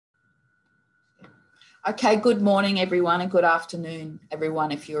Okay, good morning everyone, and good afternoon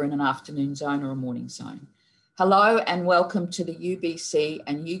everyone if you're in an afternoon zone or a morning zone. Hello and welcome to the UBC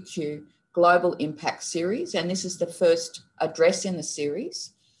and UQ Global Impact Series, and this is the first address in the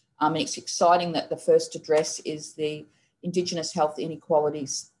series. It's exciting that the first address is the Indigenous Health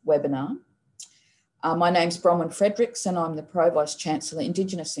Inequalities webinar. My name's Bronwyn Fredericks and I'm the Pro-Vice Chancellor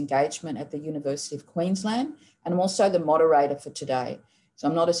Indigenous Engagement at the University of Queensland, and I'm also the moderator for today. So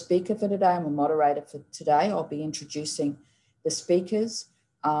I'm not a speaker for today, I'm a moderator for today. I'll be introducing the speakers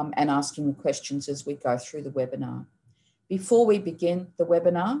and asking the questions as we go through the webinar. Before we begin the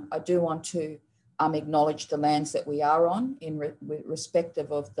webinar, I do want to acknowledge the lands that we are on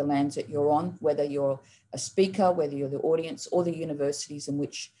respective of the lands that you're on, whether you're a speaker, whether you're the audience or the universities in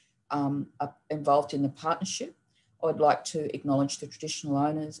which are involved in the partnership. I'd like to acknowledge the traditional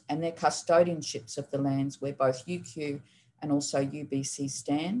owners and their custodianships of the lands where both UQ and also UBC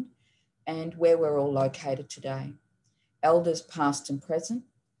stand, and where we're all located today. Elders past and present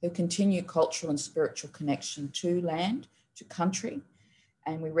who continue cultural and spiritual connection to land, to country,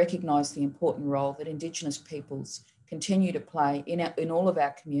 and we recognise the important role that Indigenous peoples continue to play in all of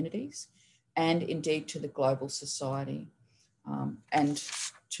our communities and indeed to the global society and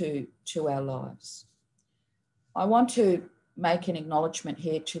to our lives. I want to make an acknowledgement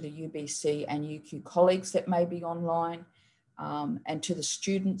here to the UBC and UQ colleagues that may be online, and to the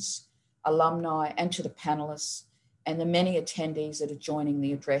students, alumni, and to the panelists, and the many attendees that are joining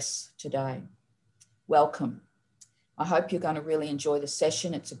the address today. Welcome. I hope you're going to really enjoy the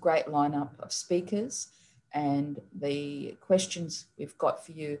session. It's a great lineup of speakers, and the questions we've got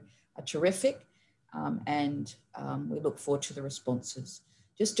for you are terrific, and we look forward to the responses.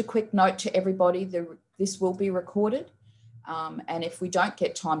 Just a quick note to everybody, this will be recorded, and if we don't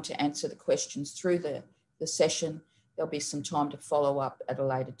get time to answer the questions through the session, there'll be some time to follow up at a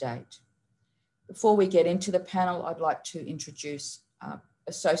later date. Before we get into the panel, I'd like to introduce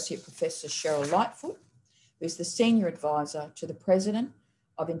Associate Professor Cheryl Lightfoot, who's the Senior Advisor to the President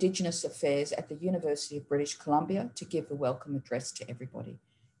of Indigenous Affairs at the University of British Columbia, to give the welcome address to everybody.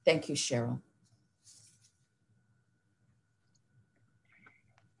 Thank you, Cheryl.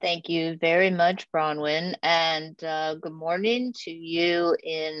 Thank you very much, Bronwyn, and good morning to you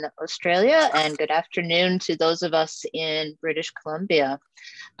in Australia and good afternoon to those of us in British Columbia.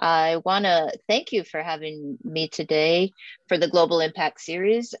 I want to thank you for having me today for the Global Impact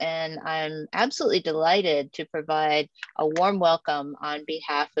Series, and I'm absolutely delighted to provide a warm welcome on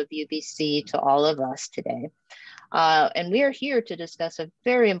behalf of UBC to all of us today. And we are here to discuss a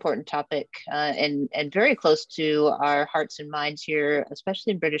very important topic and very close to our hearts and minds here,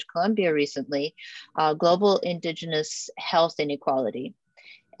 especially in British Columbia recently, global Indigenous health inequality.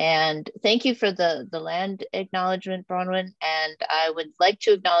 And thank you for the land acknowledgement, Bronwyn. And I would like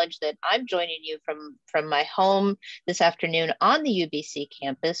to acknowledge that I'm joining you from my home this afternoon on the UBC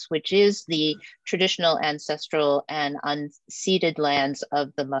campus, which is the traditional, ancestral, and unceded lands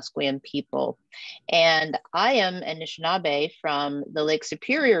of the Musqueam people. And I am Anishinaabe from the Lake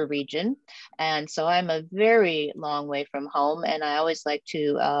Superior region. And so I'm a very long way from home. And I always like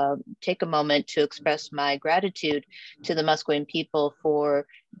to take a moment to express my gratitude to the Musqueam people for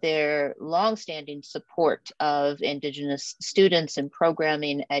their longstanding support of Indigenous students and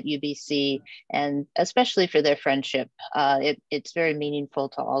programming at UBC, and especially for their friendship. It's very meaningful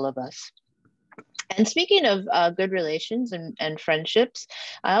to all of us. And speaking of good relations and friendships,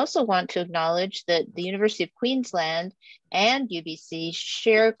 I also want to acknowledge that the University of Queensland and UBC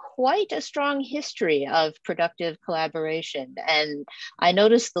share quite a strong history of productive collaboration. And I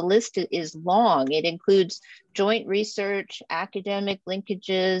noticed the list is long. It includes joint research, academic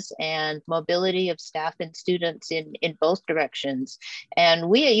linkages, and mobility of staff and students in both directions. And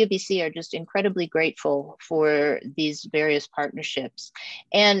we at UBC are just incredibly grateful for these various partnerships.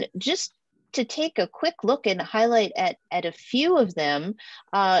 And just to take a quick look and highlight at a few of them,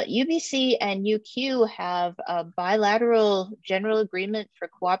 UBC and UQ have a bilateral general agreement for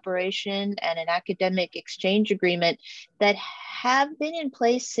cooperation and an academic exchange agreement that have been in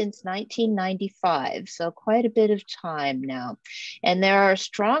place since 1995, so quite a bit of time now. And there are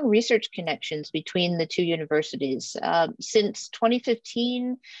strong research connections between the two universities. Since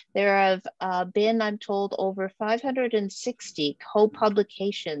 2015, there have been, I'm told, over 560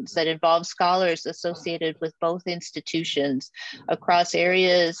 co-publications that involve scholars associated with both institutions across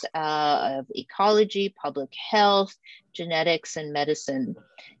areas of ecology, public health, genetics, and medicine.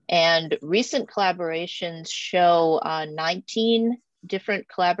 And recent collaborations show 19 different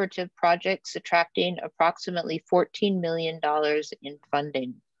collaborative projects attracting approximately $14 million in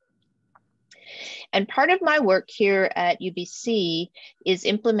funding. And part of my work here at UBC is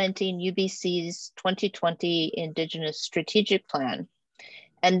implementing UBC's 2020 Indigenous Strategic Plan.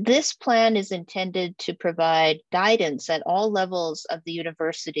 And this plan is intended to provide guidance at all levels of the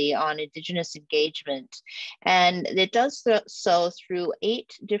university on Indigenous engagement. And it does so through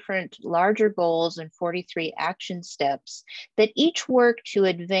 8 different larger goals and 43 action steps that each work to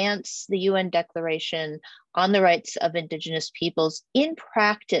advance the UN Declaration on the rights of Indigenous peoples in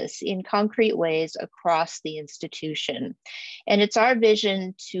practice, in concrete ways across the institution. And it's our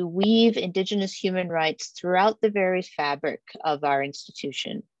vision to weave Indigenous human rights throughout the very fabric of our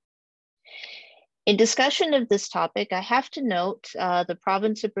institution. In discussion of this topic, I have to note the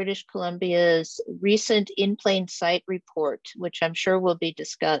province of British Columbia's recent In Plain Sight report, which I'm sure will be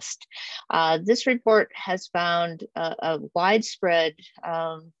discussed. This report has found a widespread,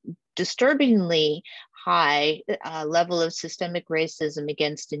 disturbingly high level of systemic racism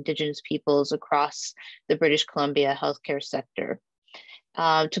against Indigenous peoples across the British Columbia healthcare sector.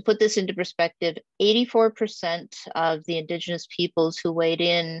 To put this into perspective, 84% of the Indigenous peoples who weighed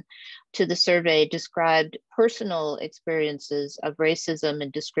in to the survey described personal experiences of racism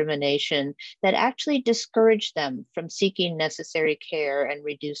and discrimination that actually discouraged them from seeking necessary care and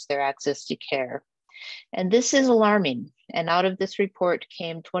reduced their access to care. And this is alarming. And out of this report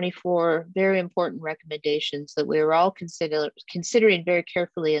came 24 very important recommendations that we are all considering very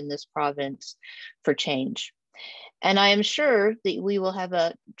carefully in this province for change. And I am sure that we will have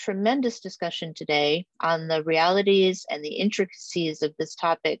a tremendous discussion today on the realities and the intricacies of this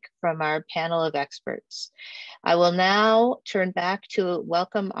topic from our panel of experts. I will now turn back to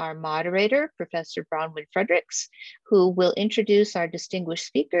welcome our moderator, Professor Bronwyn Fredericks, who will introduce our distinguished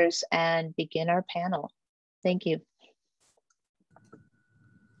speakers and begin our panel. Thank you.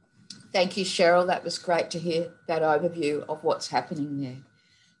 Thank you, Cheryl. That was great to hear that overview of what's happening there.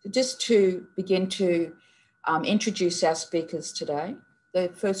 So just to begin to introduce our speakers today. The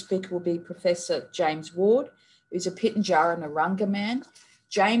first speaker will be Professor James Ward, who's a Pitjantjatjara Narungga man.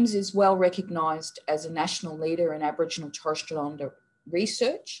 James is well recognised as a national leader in Aboriginal Torres Strait Islander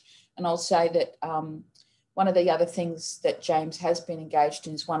research. And I'll say that one of the other things that James has been engaged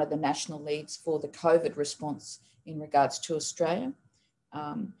in is one of the national leads for the COVID response in regards to Australia.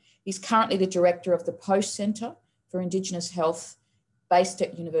 He's currently the director of the Post Centre for Indigenous Health based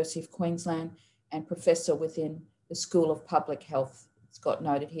at University of Queensland, and professor within the School of Public Health. It's got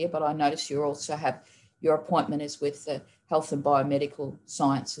noted here, but I notice you also have your appointment is with the Health and Biomedical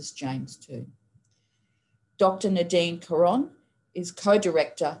Sciences, James, too. Dr. Nadine Caron is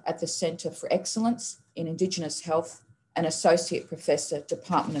co-director at the Centre for Excellence in Indigenous Health and associate professor,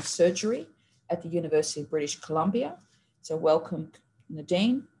 Department of Surgery at the University of British Columbia. So welcome,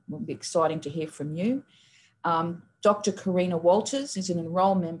 Nadine. It will be exciting to hear from you. Dr. Karina Walters is an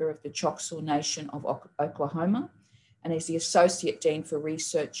enrolled member of the Choctaw Nation of Oklahoma and is the Associate Dean for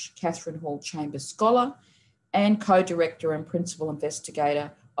Research, Catherine Hall Chambers Scholar, and co-director and principal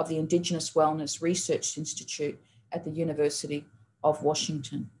investigator of the Indigenous Wellness Research Institute at the University of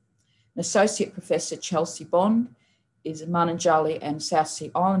Washington. An Associate Professor Chelsea Bond is a Mananjali and South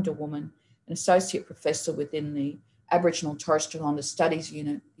Sea Islander woman, an Associate Professor within the Aboriginal Torres Strait Islander Studies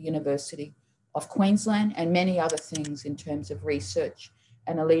Unit, University of Queensland, and many other things in terms of research,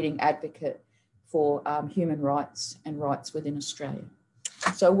 and a leading advocate for human rights and rights within Australia.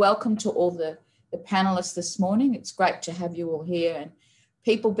 So welcome to all the panellists this morning. It's great to have you all here, and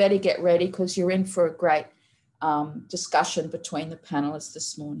people better get ready because you're in for a great discussion between the panellists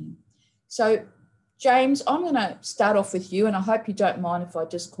this morning. So James, I'm going to start off with you, and I hope you don't mind if I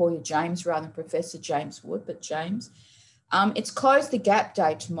just call you James rather than Professor James Wood, but James. It's Close the Gap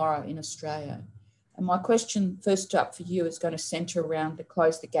Day tomorrow in Australia. And my question first up for you is going to centre around the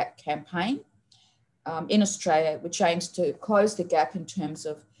Close the Gap campaign in Australia, which aims to close the gap in terms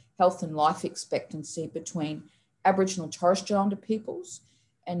of health and life expectancy between Aboriginal Torres Strait Islander peoples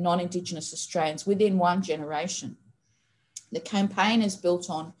and non-Indigenous Australians within one generation. The campaign is built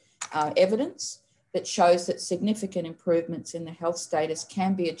on evidence that shows that significant improvements in the health status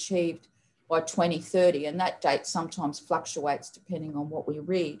can be achieved by 2030, and that date sometimes fluctuates depending on what we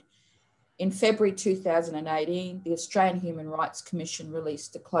read. In February 2018, the Australian Human Rights Commission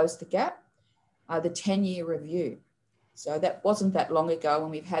released to Close the Gap, the 10-year review. So that wasn't that long ago, and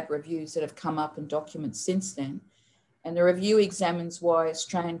we've had reviews that have come up in documents since then. And the review examines why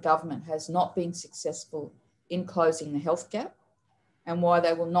Australian government has not been successful in closing the health gap and why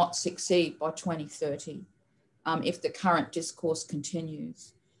they will not succeed by 2030 if the current discourse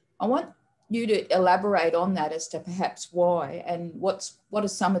continues. I want you to elaborate on that as to perhaps why and what are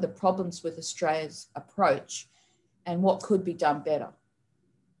some of the problems with Australia's approach and what could be done better.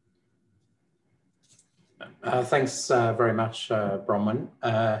 Thanks very much, Bronwyn.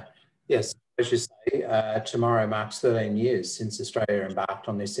 Yes, as you say, tomorrow marks 13 years since Australia embarked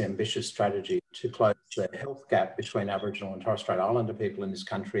on this ambitious strategy to close the health gap between Aboriginal and Torres Strait Islander people in this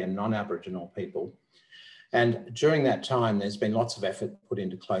country and non-Aboriginal people. And during that time, there's been lots of effort put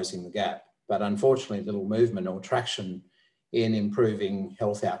into closing the gap, but unfortunately little movement or traction in improving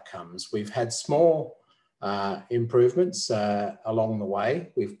health outcomes. We've had small improvements along the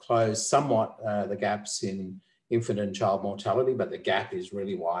way. We've closed somewhat the gaps in infant and child mortality, but the gap is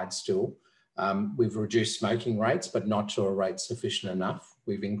really wide still. We've reduced smoking rates, but not to a rate sufficient enough.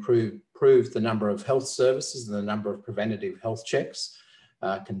 We've improved the number of health services and the number of preventative health checks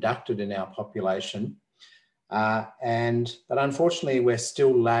conducted in our population. But unfortunately, we're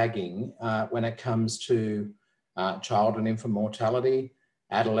still lagging when it comes to child and infant mortality,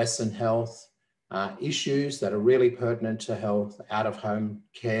 adolescent health, issues that are really pertinent to health, out-of-home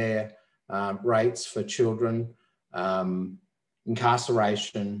care rates for children,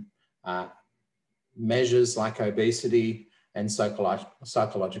 incarceration, measures like obesity and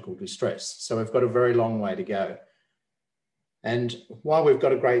psychological distress. So we've got a very long way to go. And while we've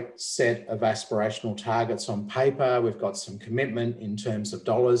got a great set of aspirational targets on paper, we've got some commitment in terms of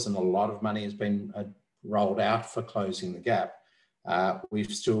dollars and a lot of money has been rolled out for closing the gap.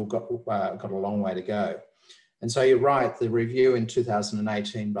 We've still got a long way to go. And so you're right, the review in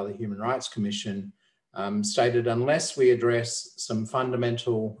 2018 by the Human Rights Commission stated unless we address some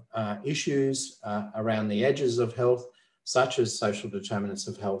fundamental issues around the edges of health, such as social determinants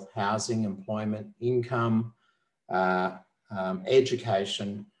of health, housing, employment, income,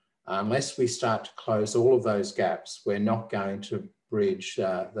 education, unless we start to close all of those gaps, we're not going to bridge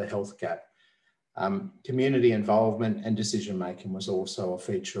the health gap. Community involvement and decision making was also a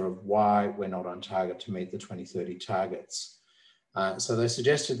feature of why we're not on target to meet the 2030 targets. So they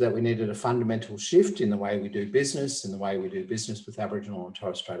suggested that we needed a fundamental shift in the way we do business, with Aboriginal and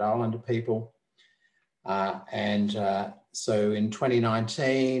Torres Strait Islander people. So in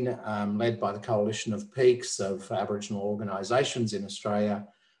 2019, led by the coalition of peaks of Aboriginal organisations in Australia,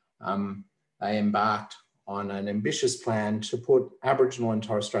 they embarked on an ambitious plan to put Aboriginal and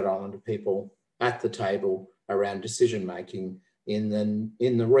Torres Strait Islander people at the table around decision making in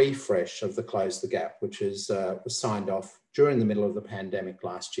the refresh of the Close the Gap, which was signed off during the middle of the pandemic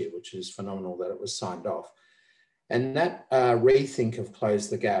last year, which is phenomenal that it was signed off. And that rethink of Close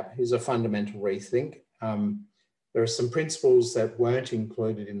the Gap is a fundamental rethink. There are some principles that weren't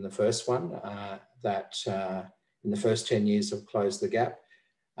included in the first one, in the first 10 years of Close the Gap.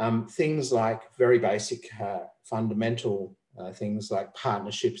 Things like very basic fundamental things like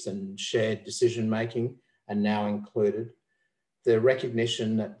partnerships and shared decision-making are now included. The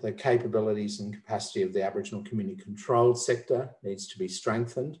recognition that the capabilities and capacity of the Aboriginal community controlled sector needs to be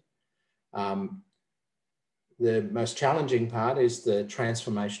strengthened. The most challenging part is the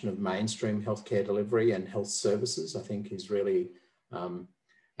transformation of mainstream healthcare delivery and health services, I think is really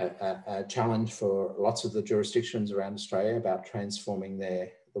a challenge for lots of the jurisdictions around Australia about transforming the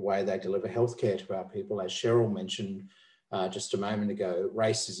way they deliver healthcare to our people. As Cheryl mentioned just a moment ago,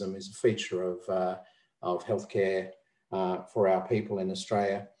 racism is a feature of healthcare for our people in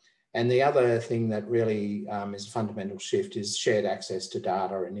Australia. And the other thing that really is a fundamental shift is shared access to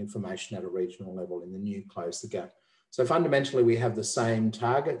data and information at a regional level in the new Close the Gap. So fundamentally, we have the same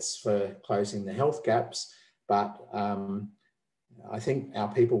targets for closing the health gaps, but I think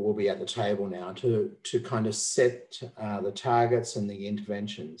our people will be at the table now to kind of set the targets and the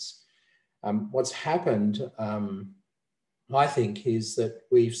interventions. What's happened, I think, is that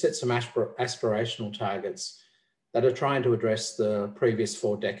we've set some aspirational targets that are trying to address the previous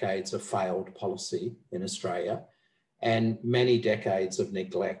 4 decades of failed policy in Australia and many decades of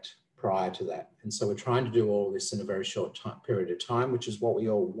neglect prior to that. And so we're trying to do all this in a very short period of time, which is what we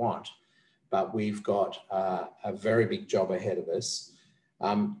all want, but we've got a very big job ahead of us.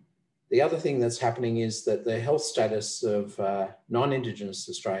 The other thing that's happening is that the health status of non-Indigenous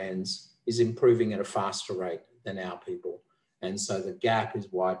Australians is improving at a faster rate than our people. And so the gap is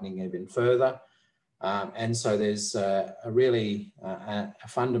widening even further. And so there's a really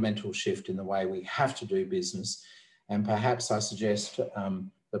fundamental shift in the way we have to do business. And perhaps I suggest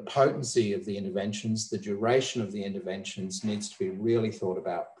the potency of the interventions, the duration of the interventions needs to be really thought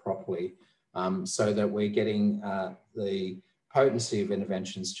about properly so that we're getting the potency of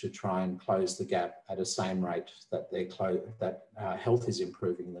interventions to try and close the gap at a same rate that health is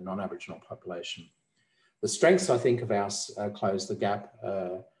improving in the non-Aboriginal population. The strengths, I think, of our Close the Gap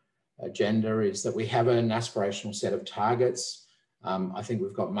agenda is that we have an aspirational set of targets. I think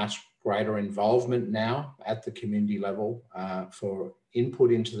we've got much greater involvement now at the community level for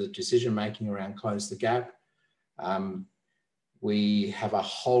input into the decision-making around Close the Gap. We have a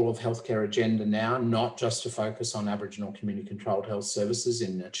whole of healthcare agenda now, not just to focus on Aboriginal community-controlled health services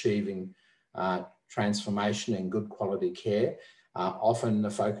in achieving transformation and good quality care. Often the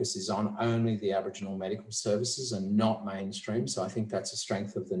focus is on only the Aboriginal medical services and not mainstream. So I think that's a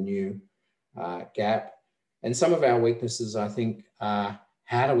strength of the new GAP. And some of our weaknesses, I think,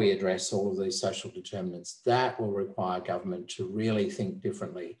 how do we address all of these social determinants? That will require government to really think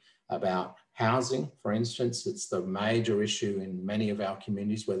differently about housing, for instance. It's the major issue in many of our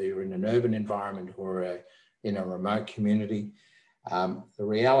communities, whether you're in an urban environment or in a remote community. The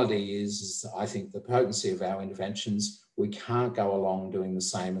reality is, I think, the potency of our interventions, we can't go along doing the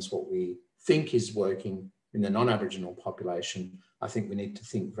same as what we think is working in the non-Aboriginal population. I think we need to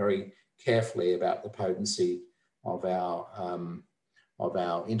think very carefully about the potency of our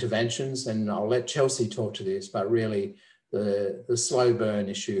interventions. And I'll let Chelsea talk to this, but really the slow burn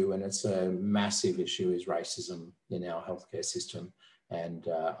issue, and it's a massive issue, is racism in our healthcare system. And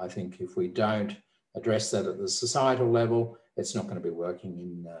I think if we don't address that at the societal level, it's not going to be working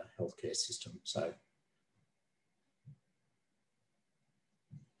in the healthcare system. So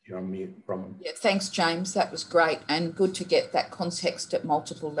you're on mute, Bronwyn. Yeah, thanks, James. That was great, and good to get that context at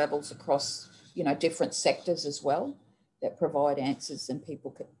multiple levels across, you know, different sectors as well, that provide answers, and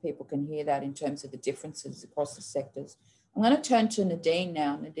people can hear that in terms of the differences across the sectors. I'm going to turn to Nadine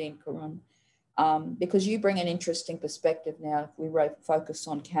now, Nadine Karun, because you bring an interesting perspective now. If we focus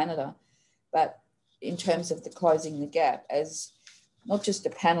on Canada, but in terms of the Closing the Gap, as not just a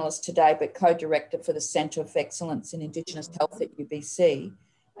panellist today, but co-director for the Centre of Excellence in Indigenous Health at UBC,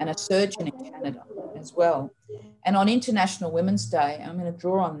 and a surgeon in Canada as well. And on International Women's Day, I'm going to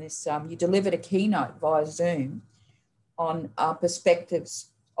draw on this, you delivered a keynote via Zoom on perspectives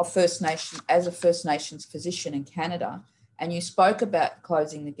of First Nation, as a First Nations physician in Canada, and you spoke about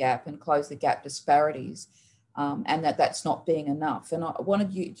closing the gap and close the gap disparities, and that's not being enough. And I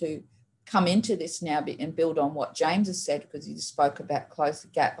wanted you to come into this now and build on what James has said, because you spoke about close the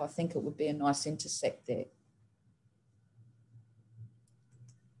gap. I think it would be a nice intersect there.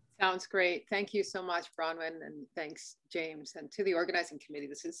 Sounds great. Thank you so much, Bronwyn, and thanks, James, and to the organizing committee.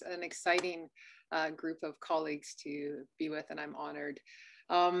 This is an exciting group of colleagues to be with, and I'm honored.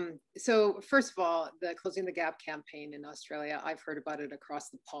 So first of all, the Closing the Gap campaign in Australia, I've heard about it across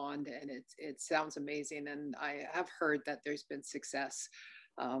the pond, and it sounds amazing, and I have heard that there's been success.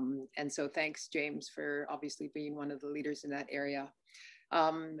 And so thanks, James, for obviously being one of the leaders in that area.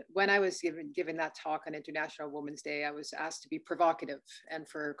 When I was giving that talk on International Women's Day, I was asked to be provocative. And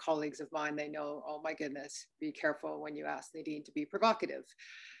for colleagues of mine, they know, oh my goodness, be careful when you ask Nadine to be provocative.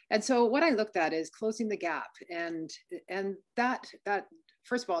 And so what I looked at is closing the gap. And that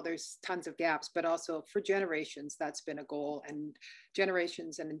first of all, there's tons of gaps, but also for generations, that's been a goal. And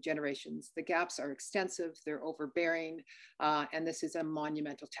generations, the gaps are extensive, they're overbearing, and this is a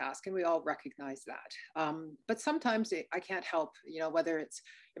monumental task, and we all recognize that. But sometimes I can't help, you know, whether it's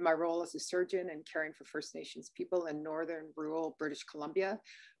in my role as a surgeon and caring for First Nations people in northern rural British Columbia,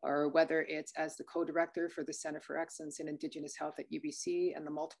 or whether it's as the co-director for the Centre for Excellence in Indigenous Health at UBC and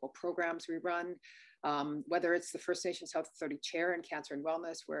the multiple programs we run, whether it's the First Nations Health Authority Chair in Cancer and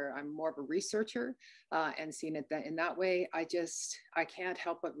Wellness, where I'm more of a researcher and seeing it in that way, I can't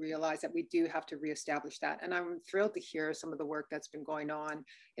help but realize that we do have to reestablish that. And I'm thrilled to hear some of the work that's been going on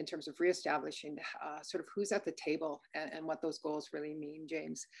in terms of reestablishing sort of who's at the table and what those goals really mean,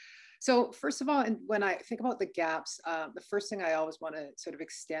 James. So first of all, and when I think about the gaps, the first thing I always want to sort of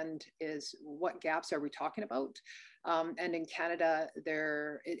extend is what gaps are we talking about? And in Canada,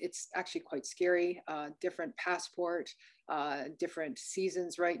 it's actually quite scary, different passport, different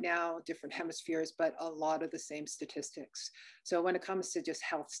seasons right now, different hemispheres, but a lot of the same statistics. So when it comes to just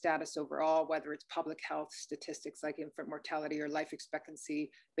health status overall, whether it's public health statistics like infant mortality or life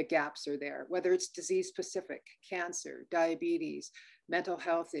expectancy, the gaps are there. Whether it's disease specific, cancer, diabetes, mental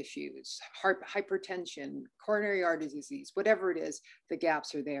health issues, hypertension, coronary artery disease, whatever it is, the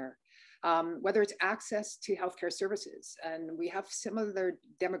gaps are there. Whether it's access to healthcare services, and we have similar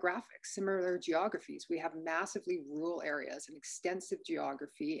demographics, similar geographies. We have massively rural areas and extensive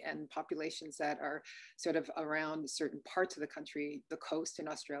geography and populations that are sort of around certain parts of the country, the coast in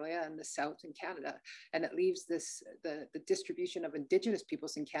Australia and the south in Canada. And it leaves the distribution of Indigenous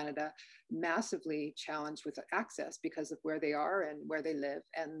peoples in Canada massively challenged with access because of where they are and where they live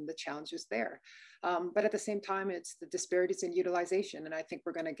and the challenges there. But at the same time, it's the disparities in utilization. And I think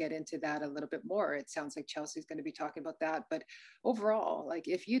we're going to get into that a little bit more. It sounds like Chelsea's going to be talking about that. But overall, like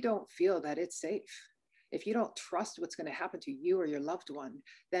if you don't feel that it's safe, if you don't trust what's going to happen to you or your loved one,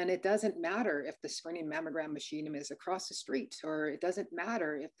 then it doesn't matter if the screening mammogram machine is across the street, or it doesn't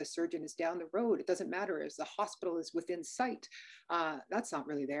matter if the surgeon is down the road. It doesn't matter if the hospital is within sight. That's not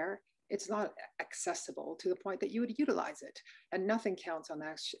really there. It's not accessible to the point that you would utilize it. And nothing counts on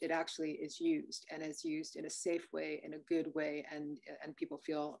that. It actually is used, and is used in a safe way, in a good way, and people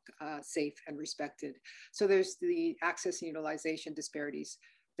feel safe and respected. So there's the access and utilization disparities.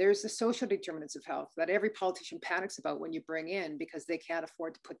 There's the social determinants of health that every politician panics about when you bring in, because they can't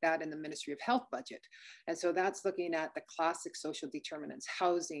afford to put that in the Ministry of Health budget. And so that's looking at the classic social determinants: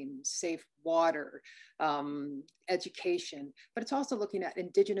 housing, safe water, education, but it's also looking at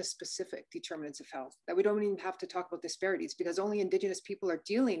Indigenous specific determinants of health that we don't even have to talk about disparities, because only Indigenous people are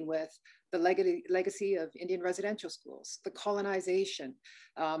dealing with the legacy of Indian residential schools, the colonization,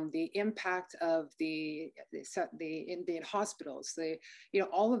 the impact of the Indian hospitals,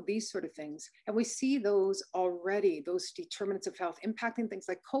 all of these sort of things. And we see those already, those determinants of health impacting things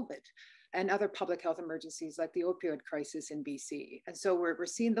like COVID and other public health emergencies like the opioid crisis in BC. And so we're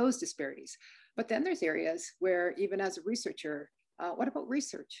seeing those disparities. But then there's areas where, even as a researcher, what about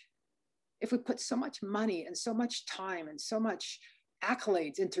research? If we put so much money and so much time and so much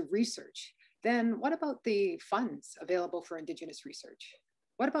accolades into research, then what about the funds available for Indigenous research?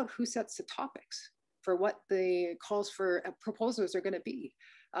 What about who sets the topics for what the calls for proposals are going to be?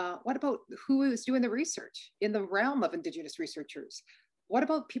 What about who is doing the research in the realm of Indigenous researchers? What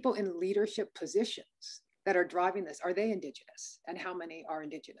about people in leadership positions that are driving this? Are they Indigenous? And how many are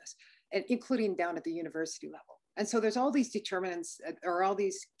Indigenous? And including down at the university level. And so there's all these determinants, or all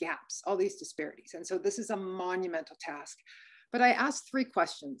these gaps, all these disparities. And so this is a monumental task. But I asked 3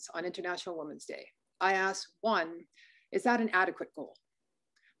 questions on International Women's Day. I asked, 1, is that an adequate goal?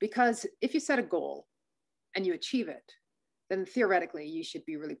 Because if you set a goal and you achieve it, then theoretically you should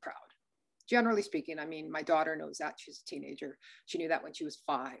be really proud. Generally speaking, I mean, my daughter knows that. She's a teenager. She knew that when she was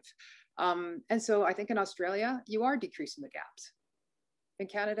 5. And so I think in Australia, you are decreasing the gaps. In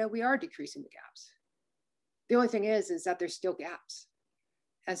Canada, we are decreasing the gaps. The only thing is that there's still gaps.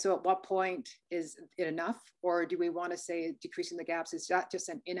 And so at what point is it enough? Or do we want to say decreasing the gaps is that just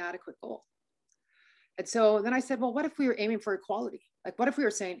an inadequate goal? And so then I said, well, what if we were aiming for equality? Like, what if we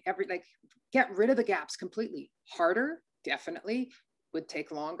were saying get rid of the gaps completely? Harder, definitely, would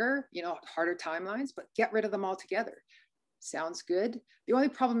take longer, harder timelines, but get rid of them altogether. Sounds good. The only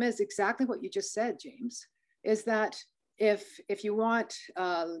problem is exactly what you just said, James, is that if you want,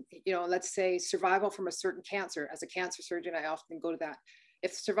 let's say survival from a certain cancer, as a cancer surgeon, I often go to that.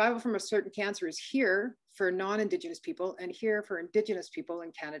 If survival from a certain cancer is here for non-Indigenous people and here for Indigenous people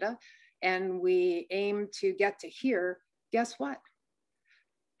in Canada, and we aim to get to here, guess what?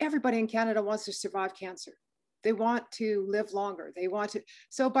 Everybody in Canada wants to survive cancer. They want to live longer. They want to,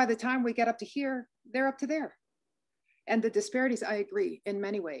 so by the time we get up to here, they're up to there. And the disparities, I agree, in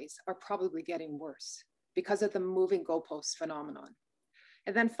many ways are probably getting worse because of the moving goalposts phenomenon.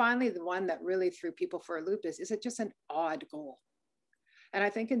 And then finally, the one that really threw people for a loop is it just an odd goal? And I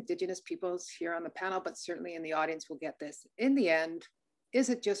think Indigenous peoples here on the panel, but certainly in the audience will get this. In the end, is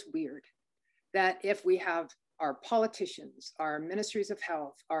it just weird that if we have our politicians, our ministries of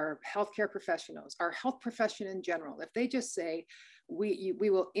health, our healthcare professionals, our health profession in general, if they just say, we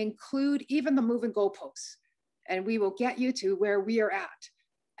will include even the moving goalposts and we will get you to where we are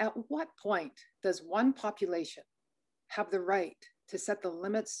at what point does one population have the right to set the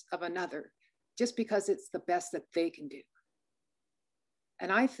limits of another just because it's the best that they can do?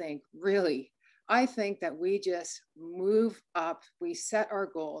 And I think that we just move up, we set our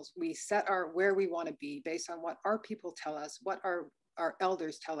goals, we set where we want to be based on what our people tell us, what our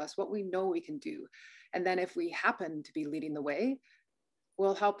elders tell us, what we know we can do. And then if we happen to be leading the way,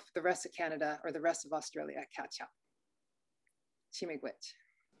 we'll help the rest of Canada or the rest of Australia catch up. Chimigwich.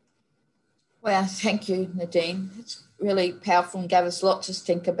 Well, thank you, Nadine. It's really powerful and gave us a lot to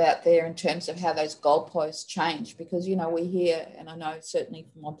think about there in terms of how those goalposts change, because, we hear, and I know certainly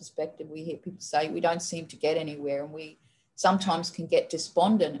from my perspective, we hear people say we don't seem to get anywhere, and we sometimes can get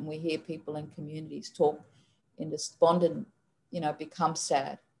despondent, and we hear people in communities talk in despondent, become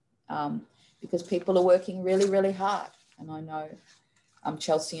sad because people are working really, really hard. And I know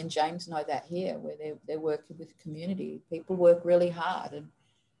Chelsea and James know that here, where they're working with community. People work really hard, and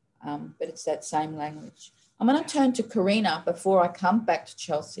but it's that same language. I'm going to turn to Karina before I come back to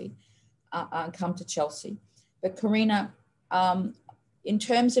Chelsea, But Karina, in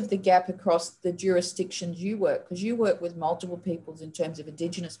terms of the gap across the jurisdictions you work, because you work with multiple peoples in terms of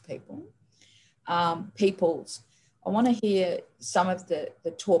Indigenous peoples, I want to hear some of the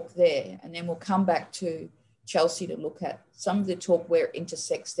talk there, and then we'll come back to Chelsea to look at some of the talk where it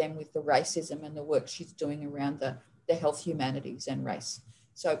intersects then with the racism and the work she's doing around the health humanities and race.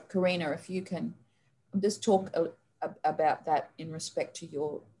 So Karina, if you can just talk about that in respect to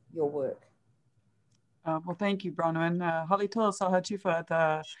your work. Well, thank you, Bronwyn. Halito sa hachifa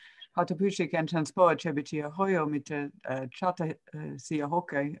the hatapushi can transport chebiti hoyo mit chata si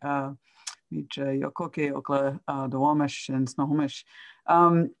hoke mit yokoke okla the wamish and snohomish.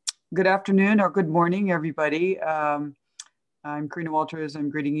 Good afternoon or good morning, everybody. I'm Karina Walters.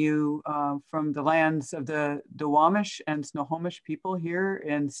 I'm greeting you from the lands of the Duwamish and Snohomish people here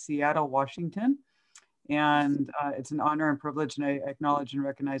in Seattle, Washington. And it's an honor and privilege, and I acknowledge and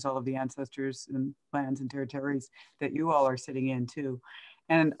recognize all of the ancestors and lands and territories that you all are sitting in too.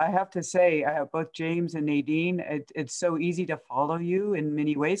 And I have to say, both James and Nadine, it's so easy to follow you in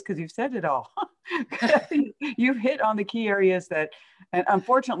many ways because you've said it all. You've hit on the key areas that, and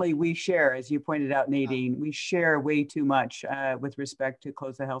unfortunately we share, as you pointed out, Nadine, we share way too much with respect to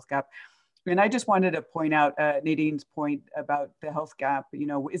close the health gap. And I just wanted to point out Nadine's point about the health gap. You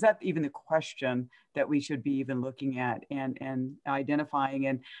know, is that even the question that we should be even looking at and identifying?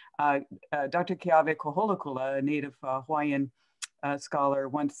 And Dr. Keawe Koholakula, a native Hawaiian scholar,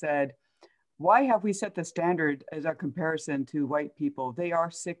 once said, why have we set the standard as our comparison to white people? They are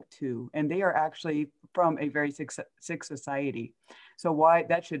sick too, and they are actually from a very sick society. So why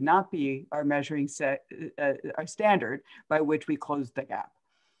that should not be our measuring set, our standard by which we close the gap.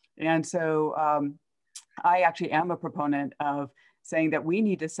 And so I actually am a proponent of saying that we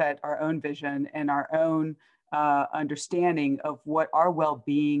need to set our own vision and our own understanding of what our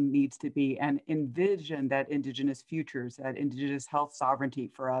well-being needs to be and envision that Indigenous futures, that Indigenous health sovereignty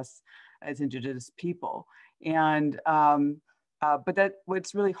for us as Indigenous people. And, but that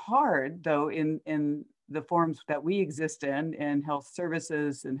what's really hard though in the forms that we exist in health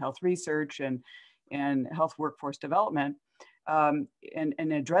services and health research and health workforce development, and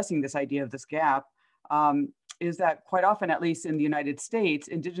addressing this idea of this gap, is that quite often, at least in the United States,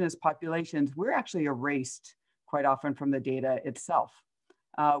 Indigenous populations, we're actually erased quite often from the data itself.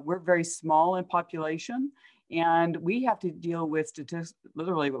 We're very small in population, and we have to deal with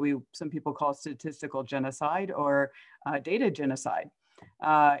literally what some people call statistical genocide or data genocide.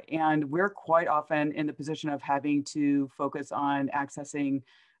 And we're quite often in the position of having to focus on accessing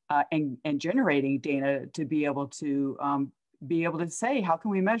and generating data to be able to say, how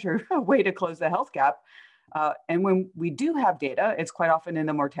can we measure a way to close the health gap? And when we do have data, it's quite often in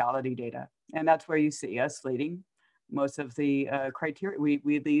the mortality data. And that's where you see us leading most of the criteria. We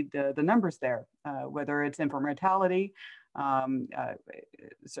lead the numbers there, whether it's infant mortality,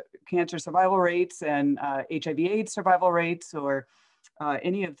 cancer survival rates and HIV/AIDS survival rates, or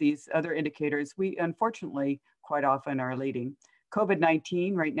any of these other indicators, we unfortunately quite often are leading.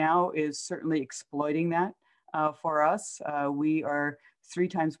 COVID-19 right now is certainly exploiting that for us. We are 3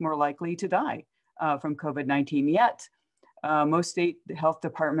 times more likely to die from COVID-19, yet most state health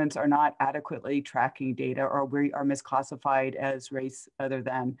departments are not adequately tracking data, or we are misclassified as race other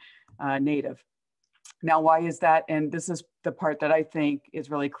than Native. Now, why is that? And this is the part that I think is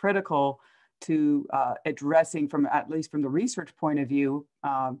really critical to addressing at least from the research point of view,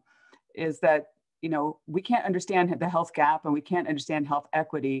 is that, you know, we can't understand the health gap and we can't understand health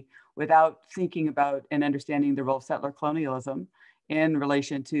equity without thinking about and understanding the role of settler colonialism in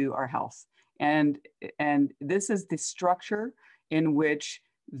relation to our health. And this is the structure in which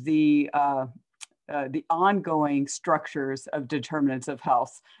the ongoing structures of determinants of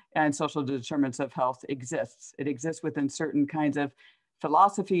health and social determinants of health exists. It exists within certain kinds of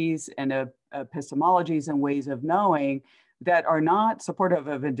philosophies and epistemologies and ways of knowing that are not supportive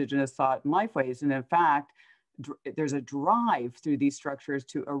of Indigenous thought and lifeways. And in fact, there's a drive through these structures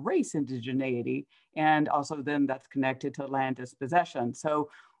to erase indigeneity, and also then that's connected to land dispossession. So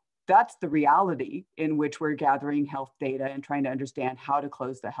that's the reality in which we're gathering health data and trying to understand how to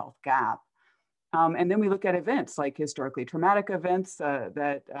close the health gap. And then we look at events like historically traumatic events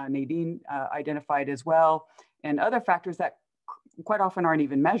that Nadine identified as well, and other factors that quite often aren't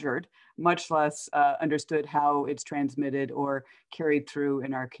even measured, much less understood how it's transmitted or carried through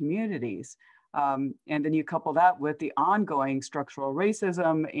in our communities. And then you couple that with the ongoing structural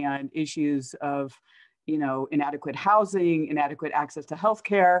racism and issues of, you know, inadequate housing, inadequate access to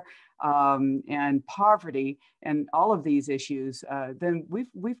healthcare, and poverty, and all of these issues, then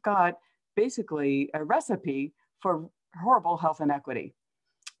we've got basically a recipe for horrible health inequity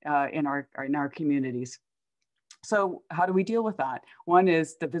in our communities. So how do we deal with that? One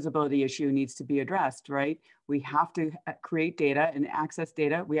is the visibility issue needs to be addressed, right? We have to create data and access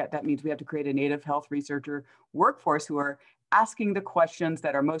data. That means we have to create a Native health researcher workforce who are asking the questions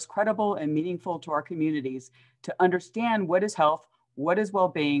that are most credible and meaningful to our communities to understand what is health, what is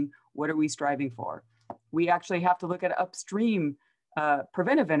well-being, what are we striving for. We actually have to look at upstream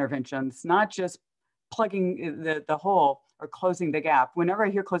preventive interventions, not just plugging the hole or closing the gap. Whenever I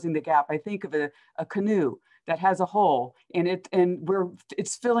hear closing the gap, I think of a canoe that has a hole and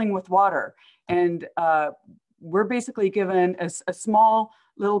it's filling with water. And we're basically given a small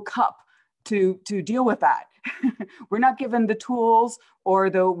little cup to deal with that. We're not given the tools or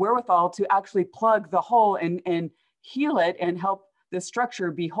the wherewithal to actually plug the hole and heal it and help the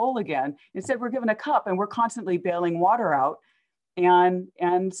structure be whole again. Instead, we're given a cup and we're constantly bailing water out.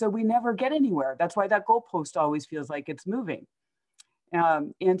 And so we never get anywhere. That's why that goalpost always feels like it's moving.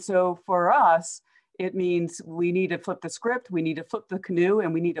 And so for us, it means we need to flip the script, we need to flip the canoe,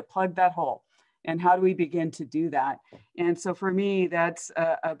 and we need to plug that hole. And how do we begin to do that? And so for me, that's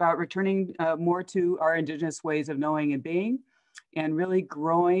about returning more to our Indigenous ways of knowing and being, and really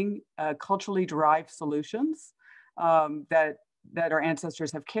growing culturally derived solutions that our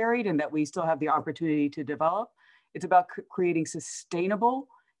ancestors have carried and that we still have the opportunity to develop. It's about creating sustainable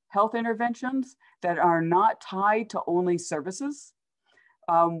health interventions that are not tied to only services.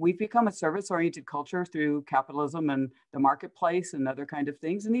 We've become a service-oriented culture through capitalism and the marketplace and other kind of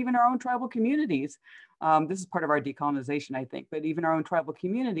things, and even our own tribal communities. This is part of our decolonization, I think, but even our own tribal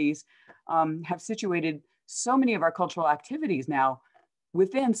communities have situated so many of our cultural activities now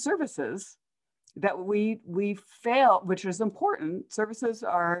within services that we fail, which is important. Services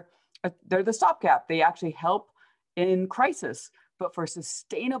are, they're the stopgap. They actually help in crisis, but for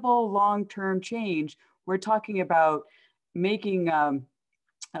sustainable long-term change, we're talking about making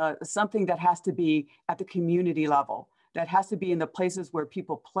something that has to be at the community level, that has to be in the places where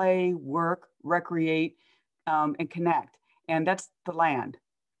people play, work, recreate, and connect. And that's the land.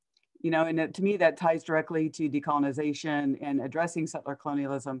 You know, and to me, that ties directly to decolonization and addressing settler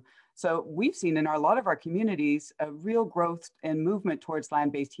colonialism. So we've seen in a lot of our communities a real growth and movement towards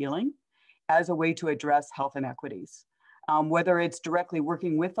land-based healing as a way to address health inequities. Whether it's directly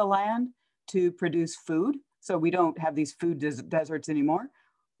working with the land to produce food, so we don't have these food deserts anymore.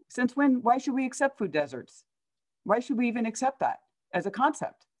 Since when, why should we accept food deserts? Why should we even accept that as a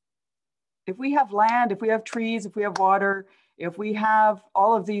concept? If we have land, if we have trees, if we have water, if we have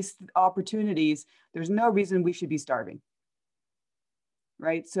all of these opportunities, there's no reason we should be starving,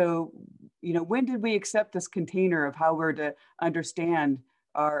 right? So, you know, when did we accept this container of how we're to understand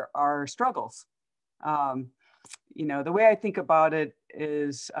our struggles? You know, the way I think about it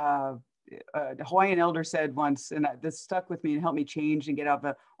is, the Hawaiian elder said once, and this stuck with me and helped me change and get out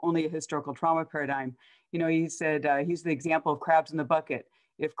of only a historical trauma paradigm. You know, he said, he's the example of crabs in the bucket.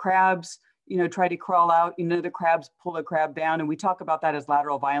 If crabs, you know, try to crawl out, you know, the crabs pull the crab down. And we talk about that as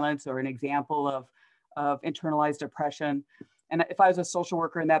lateral violence or an example of internalized oppression. And if I was a social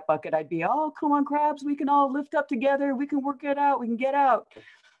worker in that bucket, I'd be, oh, come on, crabs, we can all lift up together. We can work it out. We can get out.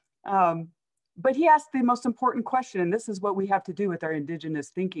 But he asked the most important question, and this is what we have to do with our Indigenous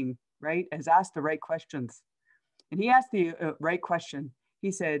thinking, right? Is ask the right questions. And he asked the right question.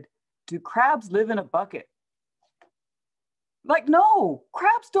 He said, do crabs live in a bucket? Like, no,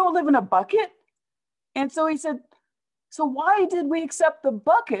 crabs don't live in a bucket. And so he said, so why did we accept the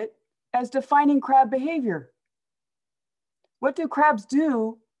bucket as defining crab behavior? What do crabs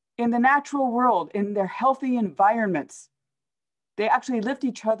do in the natural world, in their healthy environments? They actually lift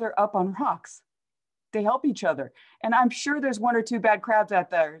each other up on rocks. They help each other. And I'm sure there's one or two bad crabs out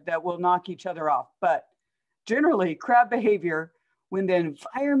there that will knock each other off. But generally, crab behavior, when the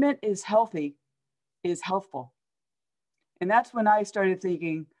environment is healthy, is healthful. And that's when I started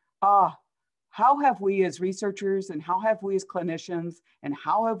thinking, how have we as researchers and how have we as clinicians and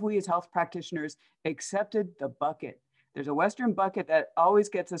how have we as health practitioners accepted the bucket? There's a Western bucket that always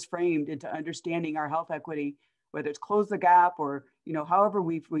gets us framed into understanding our health equity, whether it's close the gap or, you know, however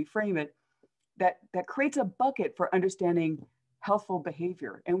we frame it, that creates a bucket for understanding healthful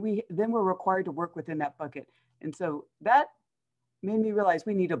behavior. And then we're required to work within that bucket. And so that made me realize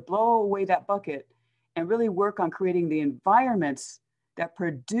we need to blow away that bucket and really work on creating the environments that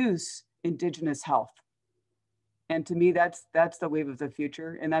produce Indigenous health. And to me, that's the wave of the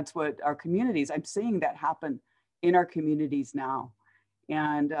future. And that's what our communities, I'm seeing that happen in our communities now.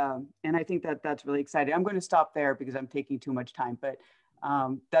 And I think that's really exciting. I'm going to stop there because I'm taking too much time, but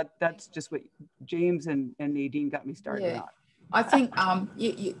that's just what James and Nadine got me started on. I think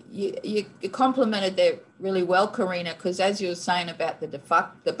you complimented that really well, Karina, because as you were saying about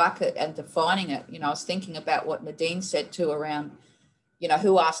the bucket and defining it, you know, I was thinking about what Nadine said too around, you know,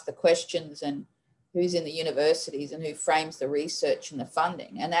 who asked the questions and who's in the universities and who frames the research and the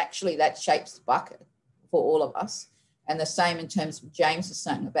funding. And actually that shapes the bucket for all of us. And the same in terms of James was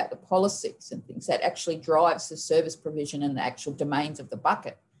saying about the policies and things that actually drives the service provision and the actual domains of the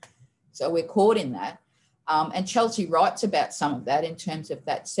bucket. So we're caught in that. And Chelsea writes about some of that in terms of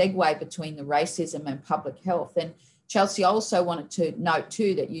that segue between the racism and public health. And Chelsea, I also wanted to note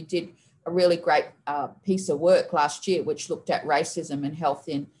too that you did a really great piece of work last year, which looked at racism and health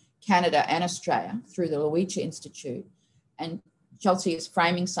in Canada and Australia through the Luicha Institute. And Chelsea is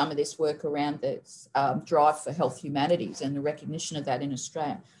framing some of this work around the drive for health humanities and the recognition of that in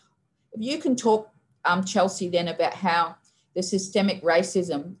Australia. If you can talk, Chelsea, then about how the systemic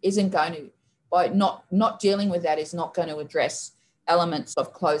racism isn't going to, by not dealing with that, is not going to address elements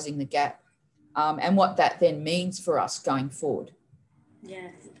of closing the gap, and what that then means for us going forward.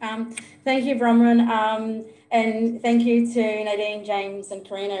 Yes, thank you, Bronwyn, and thank you to Nadine, James and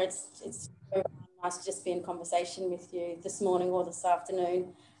Karina. It's so nice to just be in conversation with you this morning or this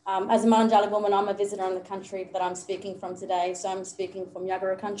afternoon. As a Murundjali woman, I'm a visitor in the country that I'm speaking from today. So I'm speaking from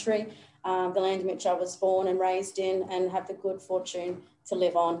Yagara country, the land in which I was born and raised in and have the good fortune to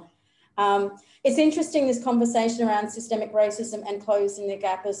live on. It's interesting, this conversation around systemic racism and closing the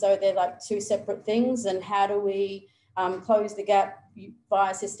gap as though they're like two separate things, and how do we close the gap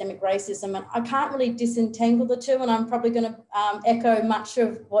via systemic racism. And I can't really disentangle the two, and I'm probably going to echo much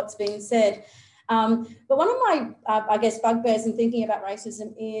of what's been said. But one of my, I guess, bugbears in thinking about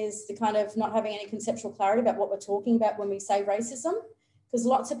racism is the kind of not having any conceptual clarity about what we're talking about when we say racism, because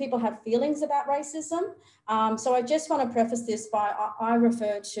lots of people have feelings about racism. So I just want to preface this by, I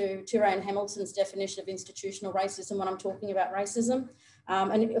refer to Tyrone Hamilton's definition of institutional racism when I'm talking about racism.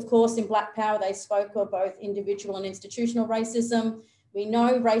 And of course, in Black Power, they spoke of both individual and institutional racism. We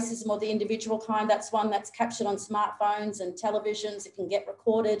know racism, or the individual kind, that's one that's captured on smartphones and televisions. It can get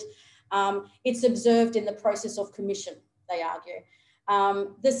recorded. It's observed in the process of commission, they argue.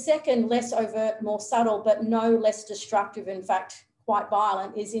 The second, less overt, more subtle, but no less destructive, in fact, quite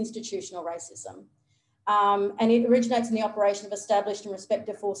violent, is institutional racism. And it originates in the operation of established and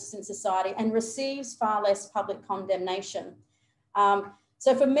respected forces in society and receives far less public condemnation.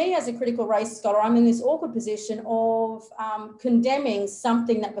 So for me, as a critical race scholar, I'm in this awkward position of condemning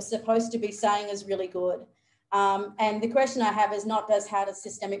something that we're supposed to be saying is really good. And the question I have is not how does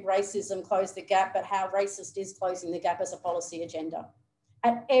systemic racism close the gap, but how racist is closing the gap as a policy agenda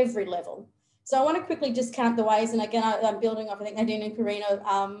at every level. So I want to quickly just count the ways, and again, I'm building off, I think, Nadine and Karina,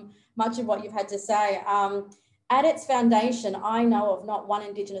 much of what you've had to say. At its foundation, I know of not one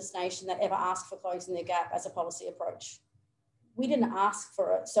Indigenous nation that ever asked for closing the gap as a policy approach. We didn't ask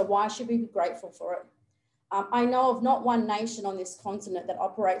for it, so why should we be grateful for it? I know of not one nation on this continent that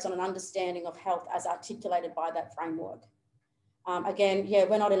operates on an understanding of health as articulated by that framework. Again, yeah,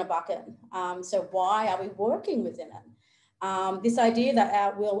 we're not in a bucket. So why are we working within it? This idea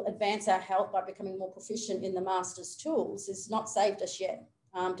that we'll advance our health by becoming more proficient in the master's tools has not saved us yet,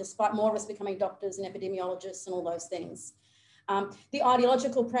 despite more of us becoming doctors and epidemiologists and all those things. The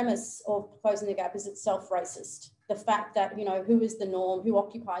ideological premise of closing the gap is itself racist. The fact that, you know, who is the norm, who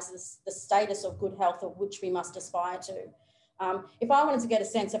occupies the status of good health of which we must aspire to. If I wanted to get a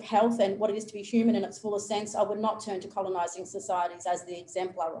sense of health and what it is to be human in its fullest sense, I would not turn to colonising societies as the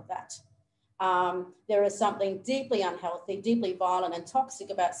exemplar of that. There is something deeply unhealthy, deeply violent and toxic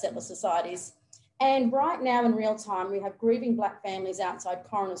about settler societies. And right now in real time, we have grieving Black families outside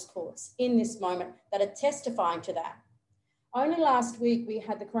coroners' courts in this moment that are testifying to that. Only last week, we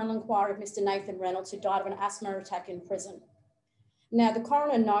had the coronal inquiry of Mr. Nathan Reynolds, who died of an asthma attack in prison. Now, the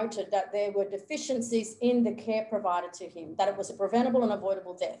coroner noted that there were deficiencies in the care provided to him, that it was a preventable and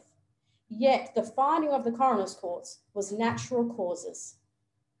avoidable death. Yet the finding of the coroner's courts was natural causes,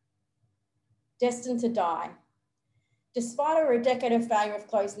 destined to die. Despite over a decade of failure of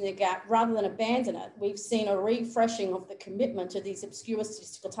closing the gap, rather than abandon it, we've seen a refreshing of the commitment to these obscure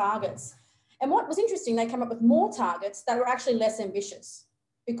statistical targets. And what was interesting, they came up with more targets that were actually less ambitious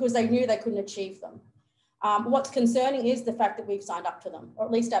because they knew they couldn't achieve them. What's concerning is the fact that we've signed up to them, or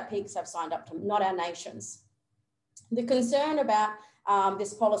at least our peaks have signed up to them, not our nations. The concern about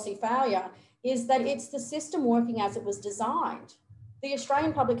this policy failure is that it's the system working as it was designed. The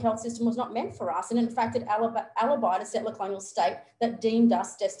Australian public health system was not meant for us, and in fact, it alibied a settler colonial state that deemed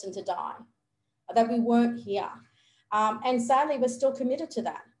us destined to die, that we weren't here. And sadly, we're still committed to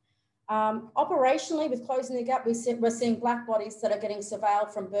that. Operationally, with closing the gap, we're seeing Black bodies that are getting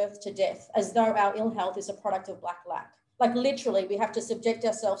surveilled from birth to death, as though our ill health is a product of Black lack. Like literally, we have to subject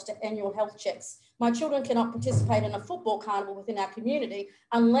ourselves to annual health checks. My children cannot participate in a football carnival within our community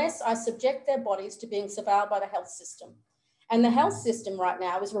unless I subject their bodies to being surveilled by the health system. And the health system right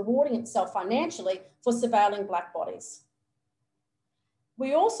now is rewarding itself financially for surveilling Black bodies.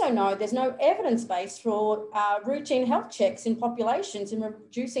 We also know there's no evidence base for routine health checks in populations in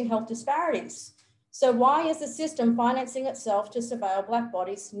reducing health disparities. So why is the system financing itself to surveil Black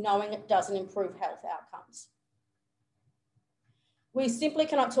bodies knowing it doesn't improve health outcomes? We simply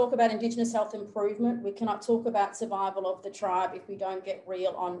cannot talk about Indigenous health improvement. We cannot talk about survival of the tribe if we don't get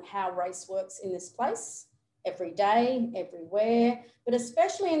real on how race works in this place, every day, everywhere, but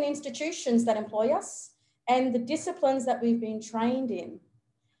especially in the institutions that employ us and the disciplines that we've been trained in.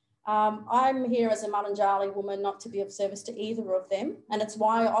 I'm here as a Malanjali woman not to be of service to either of them. And it's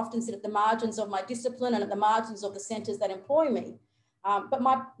why I often sit at the margins of my discipline and at the margins of the centres that employ me. But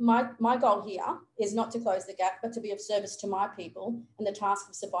my goal here is not to close the gap, but to be of service to my people and the task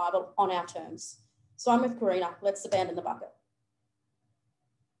of survival on our terms. So I'm with Karina. Let's abandon the bucket.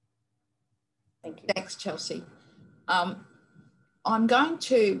 Thank you. Thanks, Chelsea. I'm going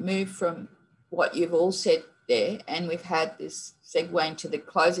to move from what you've all said there, and we've had this segue into the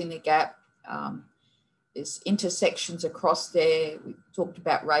closing the gap. There's intersections across there. We've talked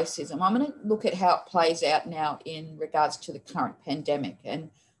about racism. I'm going to look at how it plays out now in regards to the current pandemic. And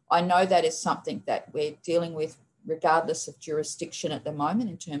I know that is something that we're dealing with regardless of jurisdiction at the moment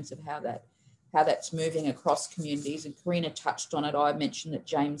in terms of how that's moving across communities. And Karina touched on it. I mentioned that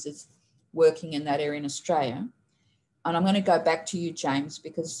James is working in that area in Australia. And I'm going to go back to you, James,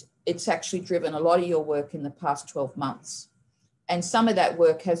 because it's actually driven a lot of your work in the past 12 months. And some of that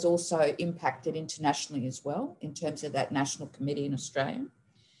work has also impacted internationally as well in terms of that national committee in Australia.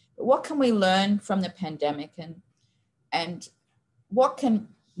 But what can we learn from the pandemic, and what can,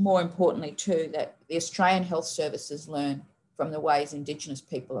 more importantly too, that the Australian health services learn from the ways Indigenous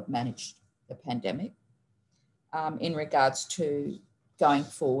people have managed the pandemic in regards to going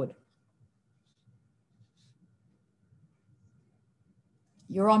forward?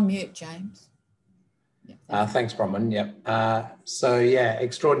 You're on mute, James. Thanks, Bronwyn. Yep. So yeah,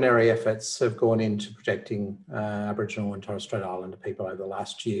 extraordinary efforts have gone into protecting Aboriginal and Torres Strait Islander people over the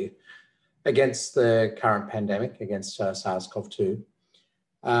last year against the current pandemic, against SARS-CoV-2.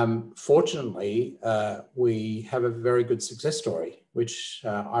 Fortunately, we have a very good success story, which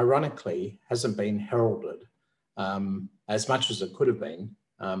ironically hasn't been heralded as much as it could have been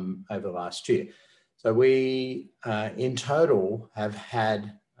over the last year. So we, in total, have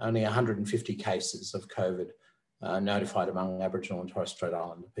had only 150 cases of COVID notified among Aboriginal and Torres Strait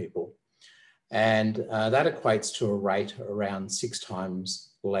Islander people. And that equates to a rate around 6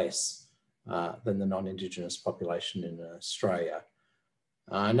 times less than the non-Indigenous population in Australia.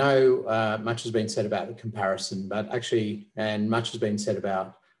 I know much has been said about the comparison, but actually, and much has been said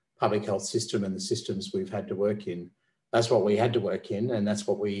about public health system and the systems we've had to work in. That's what we had to work in, and that's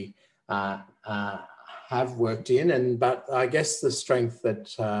what we have worked in. But I guess the strength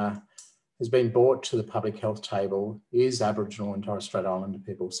that has been brought to the public health table is Aboriginal and Torres Strait Islander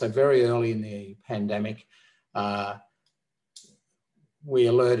people. So very early in the pandemic, we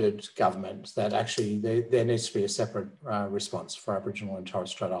alerted government that actually there needs to be a separate response for Aboriginal and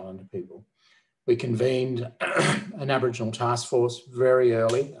Torres Strait Islander people. We convened an Aboriginal task force very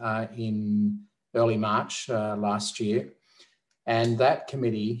early in early March last year. And that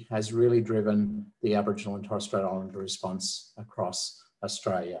committee has really driven the Aboriginal and Torres Strait Islander response across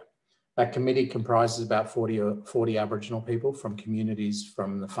Australia. That committee comprises about 40 Aboriginal people from communities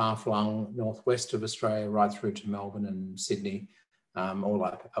from the far-flung northwest of Australia right through to Melbourne and Sydney, all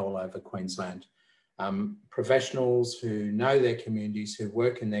over Queensland. Professionals who know their communities, who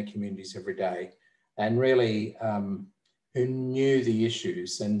work in their communities every day, and really who knew the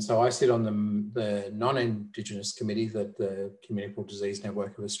issues. And so I sit on the non-Indigenous committee, the Communicable Disease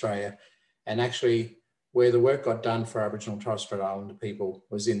Network of Australia, and actually where the work got done for Aboriginal and Torres Strait Islander people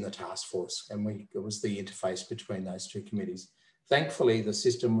was in the task force, and it was the interface between those two committees. Thankfully, the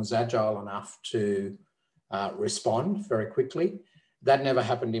system was agile enough to respond very quickly. That never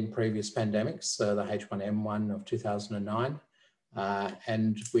happened in previous pandemics, the H1N1 of 2009,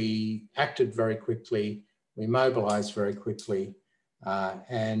 and we acted very quickly. We mobilised very quickly,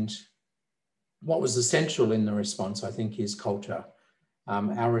 and what was essential in the response, I think, is culture.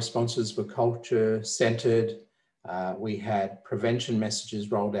 Our responses were culture-centred. We had prevention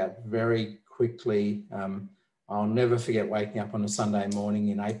messages rolled out very quickly. I'll never forget waking up on a Sunday morning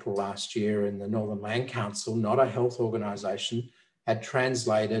in April last year, and the Northern Land Council, not a health organisation, had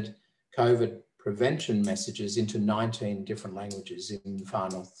translated COVID prevention messages into 19 different languages in far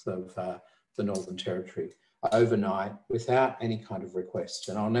north of the Northern Territory overnight without any kind of request.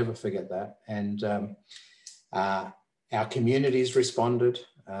 And I'll never forget that. And our communities responded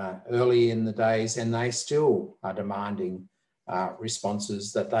early in the days, and they still are demanding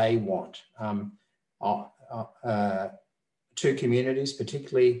responses that they want. two communities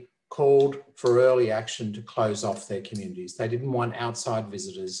particularly called for early action to close off their communities. They didn't want outside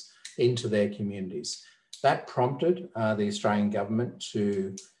visitors into their communities. That prompted the Australian government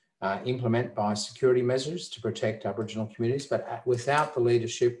to implement biosecurity measures to protect Aboriginal communities, but without the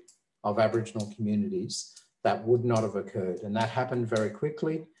leadership of Aboriginal communities, that would not have occurred. And that happened very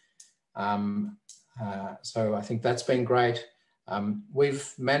quickly. So I think that's been great.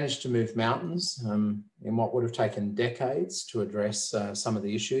 We've managed to move mountains in what would have taken decades to address some of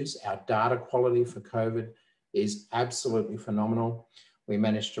the issues. Our data quality for COVID is absolutely phenomenal. We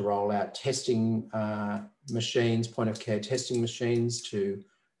managed to roll out testing machines, point of care testing machines to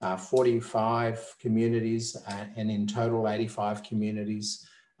 45 communities and in total 85 communities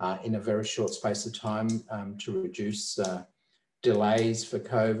in a very short space of time to reduce delays for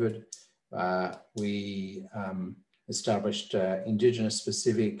COVID. We established Indigenous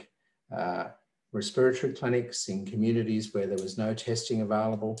specific respiratory clinics in communities where there was no testing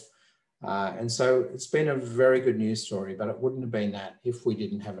available. And so it's been a very good news story, but it wouldn't have been that if we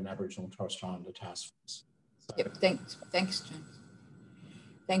didn't have an Aboriginal and Torres Strait Islander task force. So. Yep, thanks, James.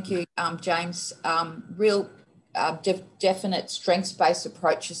 Thank you, James. Real definite strengths-based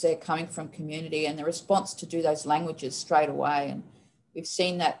approaches there coming from community, and the response to do those languages straight away. And we've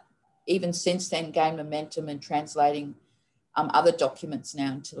seen that even since then gain momentum and translating other documents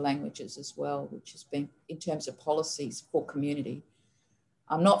now into languages as well, which has been in terms of policies for community.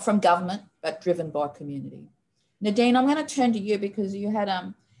 Not from government, but driven by community. Nadine, I'm going to turn to you because you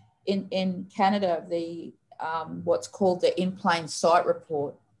had in Canada the what's called the In Plain Sight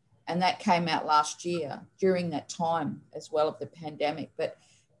report, and that came out last year during that time as well of the pandemic. But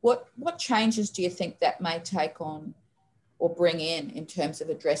what changes do you think that may take on or bring in terms of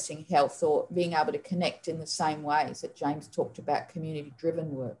addressing health or being able to connect in the same ways that James talked about community-driven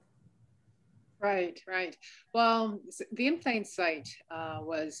work? Right. Well, the In Plain Sight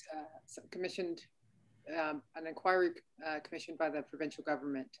was commissioned, an inquiry commissioned by the provincial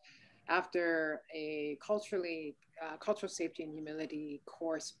government after a cultural safety and humility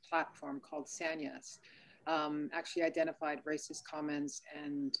course platform called SANYAS actually identified racist comments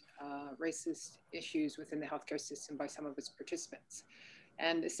and racist issues within the healthcare system by some of its participants.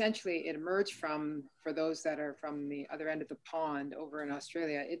 And essentially it emerged from, for those that are from the other end of the pond over in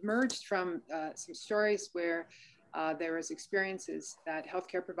Australia, it emerged from some stories where there was experiences that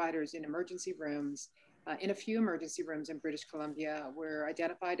healthcare providers in emergency rooms, in a few emergency rooms in British Columbia, were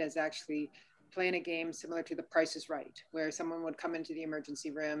identified as actually playing a game similar to The Price is Right, where someone would come into the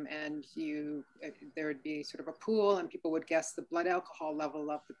emergency room and there would be sort of a pool and people would guess the blood alcohol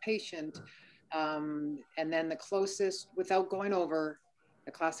level of the patient. And then the closest, without going over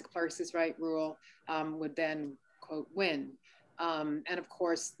the classic Price is Right rule, would then, quote, win. And of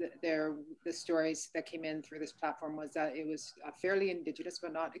course, the stories that came in through this platform was that it was fairly Indigenous,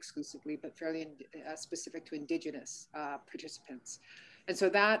 but not exclusively, but fairly specific to Indigenous participants. And so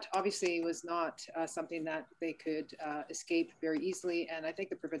that obviously was not something that they could escape very easily. And I think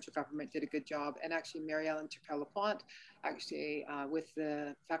the provincial government did a good job. And actually, Mary-Ellen Turpel-LaPlante, actually with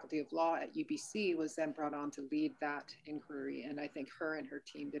the Faculty of Law at UBC, was then brought on to lead that inquiry. And I think her and her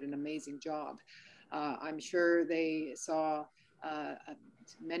team did an amazing job. I'm sure they saw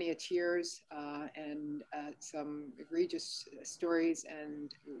many tears and some egregious stories,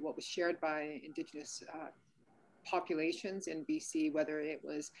 and what was shared by Indigenous populations in BC, whether it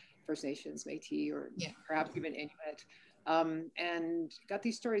was First Nations, Métis, or perhaps even Inuit, and got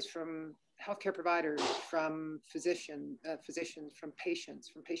these stories from healthcare providers, from physicians, from patients,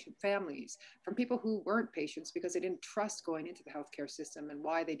 from patient families, from people who weren't patients because they didn't trust going into the healthcare system and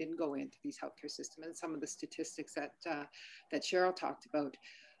why they didn't go into these healthcare systems, and some of the statistics that Cheryl talked about.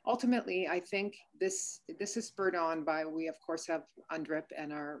 Ultimately, I think this is spurred on by, we of course have UNDRIP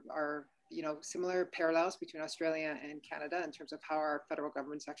and our similar parallels between Australia and Canada in terms of how our federal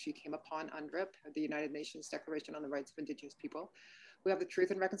governments actually came upon UNDRIP, the United Nations Declaration on the Rights of Indigenous People. We have the Truth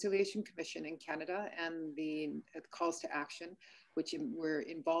and Reconciliation Commission in Canada and the calls to action, which were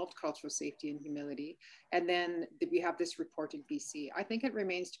involved cultural safety and humility. And then we have this report in BC. I think it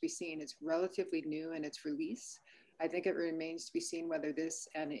remains to be seen. It's relatively new in its release. I think it remains to be seen whether this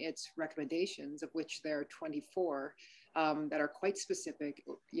and its recommendations, of which there are 24, that are quite specific,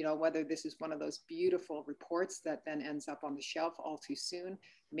 whether this is one of those beautiful reports that then ends up on the shelf all too soon,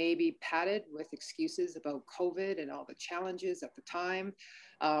 maybe padded with excuses about COVID and all the challenges at the time,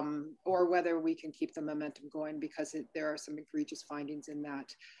 or whether we can keep the momentum going because there are some egregious findings in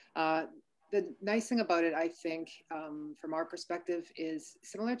that. The nice thing about it, I think, from our perspective, is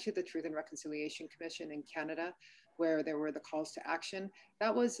similar to the Truth and Reconciliation Commission in Canada. where there were the calls to action.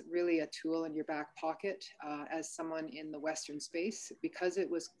 That was really a tool in your back pocket as someone in the Western space, because it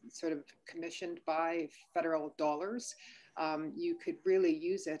was sort of commissioned by federal dollars. You could really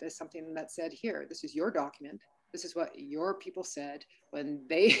use it as something that said, here, this is your document. This is what your people said when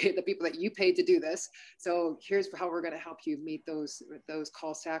the people that you paid to do this. So here's how we're going to help you meet those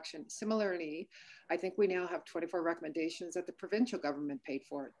calls to action. Similarly, I think we now have 24 recommendations that the provincial government paid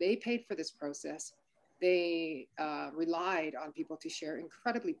for. They paid for this process. They relied on people to share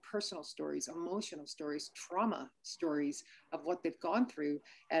incredibly personal stories, emotional stories, trauma stories of what they've gone through.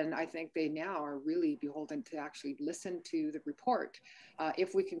 And I think they now are really beholden to actually listen to the report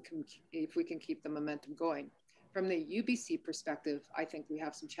if we can keep the momentum going. From the UBC perspective, I think we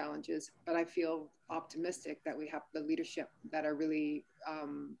have some challenges, but I feel optimistic that we have the leadership that are really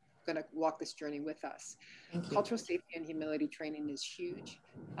going to walk this journey with us. Cultural safety and humility training is huge.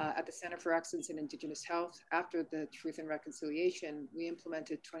 At the Center for Excellence in Indigenous Health, after the Truth and Reconciliation, we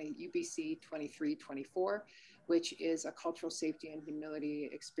implemented UBC 2324, which is a cultural safety and humility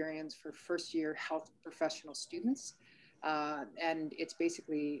experience for first-year health professional students. And it's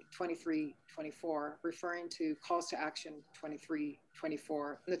basically 2324, referring to calls to action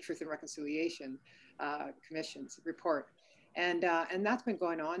 2324, the Truth and Reconciliation Commission's report. And that's been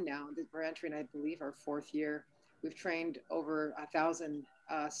going on now. We're entering, I believe, our 4th year. We've trained over 1,000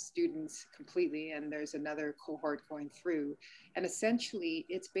 students completely, and there's another cohort going through. And essentially,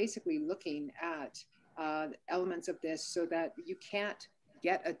 it's basically looking at elements of this so that you can't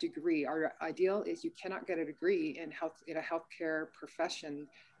get a degree. Our ideal is you cannot get a degree in a healthcare profession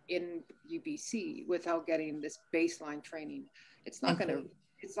in UBC without getting this baseline training. It's not going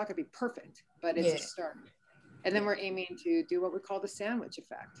to be perfect, but it's a start. And then we're aiming to do what we call the sandwich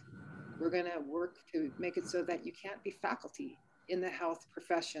effect. We're going to work to make it so that you can't be faculty in the health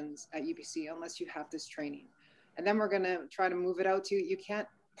professions at UBC unless you have this training. And then we're going to try to move it out to you can't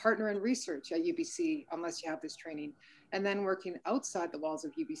partner in research at UBC unless you have this training. And then working outside the walls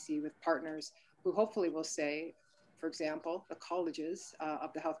of UBC with partners who hopefully will say, for example, the colleges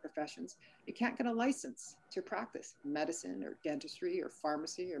of the health professions, you can't get a license to practice medicine or dentistry or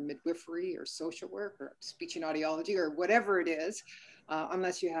pharmacy or midwifery or social work or speech and audiology or whatever it is,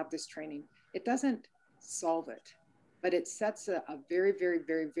 unless you have this training. It doesn't solve it, but it sets a very, very,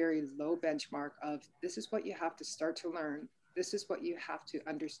 very, very low benchmark of this is what you have to start to learn. This is what you have to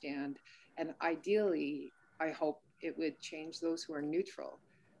understand. And ideally, I hope it would change those who are neutral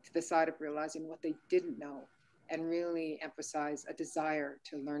to the side of realizing what they didn't know and really emphasize a desire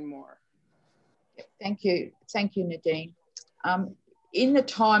to learn more. Thank you. Thank you, Nadine. In the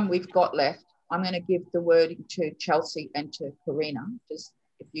time we've got left, I'm going to give the word to Chelsea and to Karina, just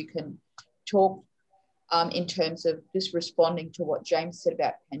if you can talk in terms of just responding to what James said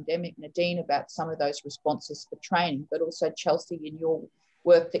about pandemic, Nadine about some of those responses for training, but also Chelsea in your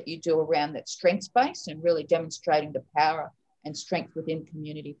work that you do around that strengths-based and really demonstrating the power and strength within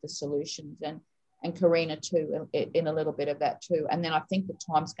community for solutions, and Karina too, in a little bit of that too. And then I think the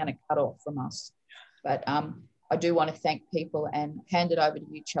time's going to cut off from us. But I do want to thank people and hand it over to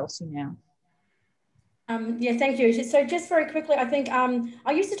you, Chelsea, now. Yeah, thank you. So just very quickly, I think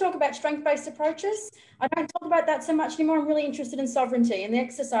I used to talk about strength-based approaches. I don't talk about that so much anymore. I'm really interested in sovereignty and the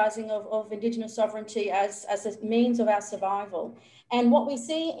exercising of Indigenous sovereignty as a means of our survival. And what we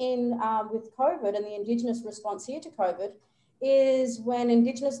see in with COVID and the Indigenous response here to COVID is when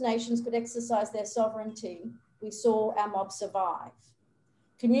Indigenous nations could exercise their sovereignty, we saw our mob survive.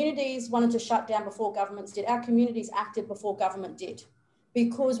 Communities wanted to shut down before governments did. Our communities acted before government did.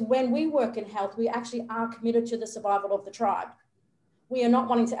 Because when we work in health, we actually are committed to the survival of the tribe. We are not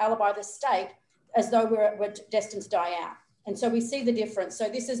wanting to alibi the state as though we're destined to die out. And so we see the difference. So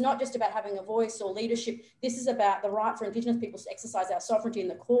this is not just about having a voice or leadership. This is about the right for Indigenous peoples to exercise our sovereignty in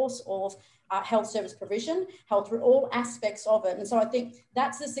the course of health service provision, health through all aspects of it. And so I think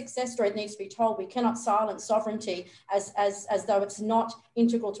that's the success story that needs to be told. We cannot silence sovereignty as though it's not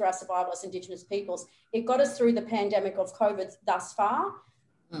integral to our survival as Indigenous peoples. It got us through the pandemic of COVID thus far,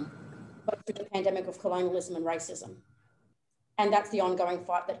 but through the pandemic of colonialism and racism. And that's the ongoing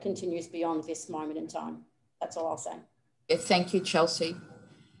fight that continues beyond this moment in time. That's all I'll say. Yeah, thank you, Chelsea.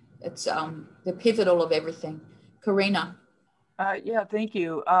 It's the pivotal of everything. Karina. Yeah, thank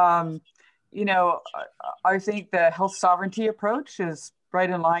you. You know, I think the health sovereignty approach is right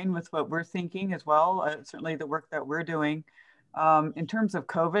in line with what we're thinking as well. Certainly the work that we're doing in terms of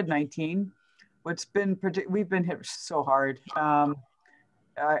COVID-19, we've been hit so hard.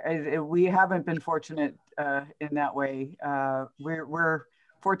 We haven't been fortunate in that way. We're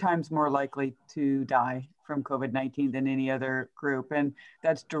 4 times more likely to die from COVID-19 than any other group. And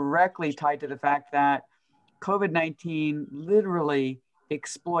that's directly tied to the fact that COVID-19 literally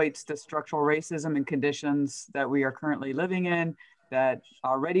exploits the structural racism and conditions that we are currently living in that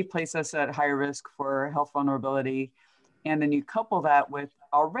already place us at higher risk for health vulnerability. And then you couple that with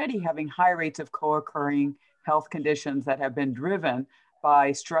already having high rates of co-occurring health conditions that have been driven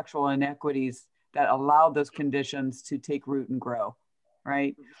by structural inequities that allow those conditions to take root and grow,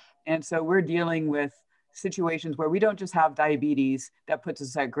 right? And so we're dealing with situations where we don't just have diabetes that puts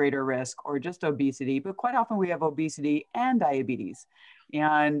us at greater risk or just obesity, but quite often we have obesity and diabetes.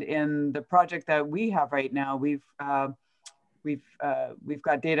 And in the project that we have right now, we've got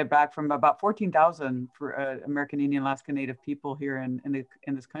data back from about 14,000 for American Indian Alaska Native people here in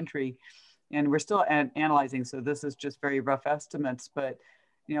this country, and we're still analyzing. So this is just very rough estimates, but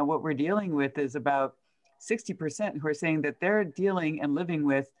you know what we're dealing with is about 60% who are saying that they're dealing and living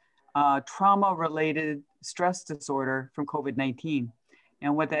with trauma-related stress disorder from COVID-19.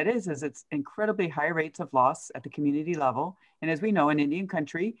 And what that is it's incredibly high rates of loss at the community level. And as we know, in Indian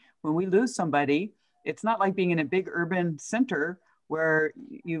country, when we lose somebody, it's not like being in a big urban center where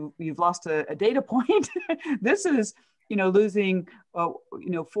you've lost a data point. This is, you know, losing, 4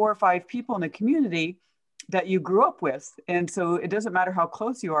 or 5 people in a community that you grew up with. And so it doesn't matter how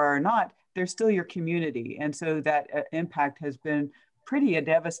close you are or not, they're still your community. And so that impact has been pretty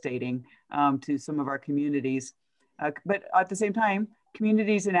devastating to some of our communities. But at the same time,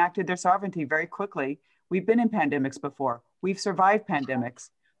 communities enacted their sovereignty very quickly. We've been in pandemics before. We've survived pandemics.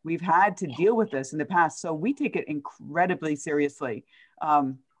 We've had to deal with this in the past. So we take it incredibly seriously.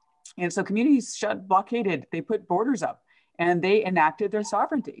 And so communities blockaded, they put borders up and they enacted their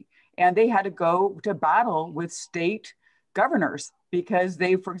sovereignty. And they had to go to battle with state governors because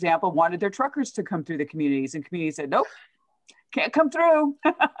they, for example, wanted their truckers to come through the communities, and communities said, nope, can't come through.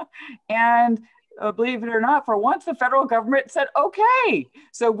 And believe it or not, for once the federal government said, okay.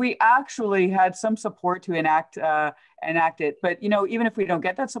 So we actually had some support to enact it. But even if we don't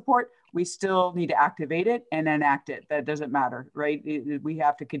get that support, we still need to activate it and enact it. That doesn't matter, right? We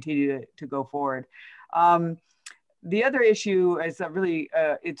have to continue to go forward. The other issue is that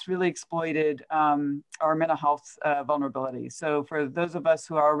it's really exploited our mental health vulnerabilities. So for those of us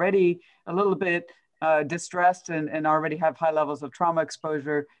who are already a little bit distressed and already have high levels of trauma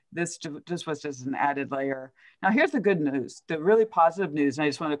exposure, this was just an added layer. Now here's the good news, the really positive news, and I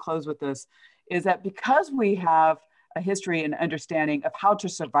just want to close with this, is that because we have a history and understanding of how to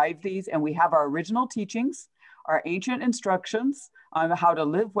survive these, and we have our original teachings, our ancient instructions on how to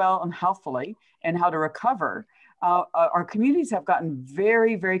live well and healthfully and how to recover, our communities have gotten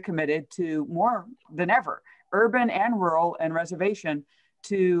very, very committed to more than ever, urban and rural and reservation,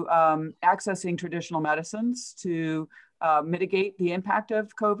 to accessing traditional medicines to mitigate the impact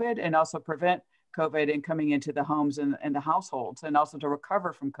of COVID and also prevent COVID and coming into the homes and the households, and also to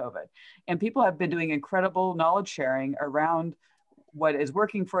recover from COVID. And people have been doing incredible knowledge sharing around what is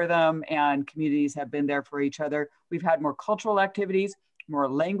working for them, and communities have been there for each other. We've had more cultural activities, more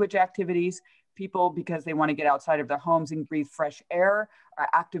language activities. People, because they want to get outside of their homes and breathe fresh air, are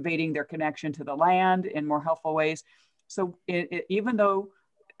activating their connection to the land in more helpful ways. So even though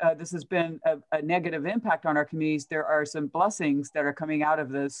this has been a negative impact on our communities, there are some blessings that are coming out of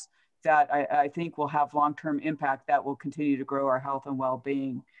this that I think will have long-term impact that will continue to grow our health and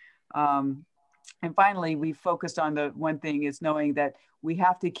well-being. And finally, we focused on the one thing is knowing that we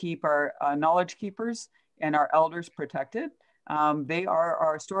have to keep our knowledge keepers and our elders protected. They are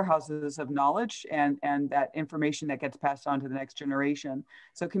our storehouses of knowledge and that information that gets passed on to the next generation.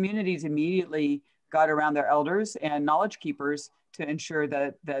 So communities immediately got around their elders and knowledge keepers to ensure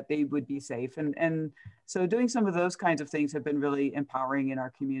that they would be safe. And so doing some of those kinds of things have been really empowering in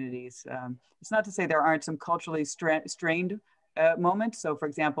our communities. It's not to say there aren't some culturally strained moments. So for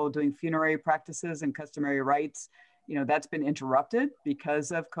example, doing funerary practices and customary rites, that's been interrupted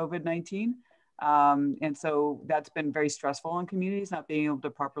because of COVID-19. And so that's been very stressful in communities, not being able to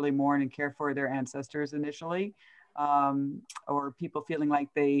properly mourn and care for their ancestors initially, or people feeling like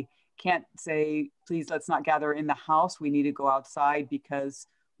they can't say, please, let's not gather in the house. We need to go outside because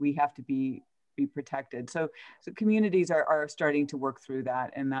we have to be protected. So communities are starting to work through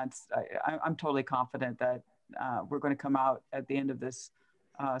that. And I'm totally confident that we're going to come out at the end of this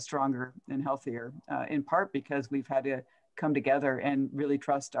stronger and healthier, in part because we've had to come together and really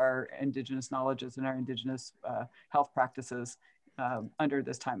trust our Indigenous knowledges and our Indigenous health practices under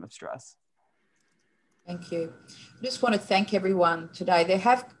this time of stress. Thank you. I just want to thank everyone today. There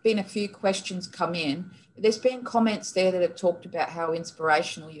have been a few questions come in. There's been comments there that have talked about how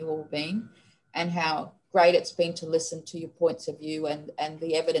inspirational you've all been and how great it's been to listen to your points of view and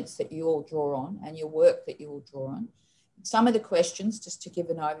the evidence that you all draw on and your work that you all draw on. Some of the questions, just to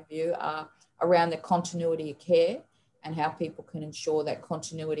give an overview, are around the continuity of care and how people can ensure that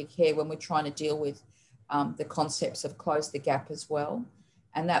continuity of care when we're trying to deal with the concepts of close the gap as well.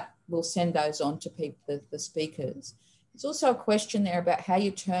 And that we'll send those on to people, the speakers. There's also a question there about how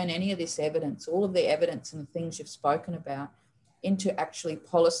you turn any of this evidence, all of the evidence and the things you've spoken about, into actually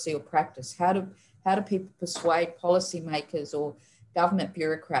policy or practice. How do people persuade policymakers or government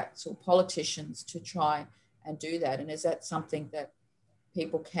bureaucrats or politicians to try and do that? And is that something that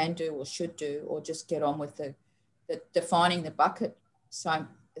people can do or should do, or just get on with the defining the bucket so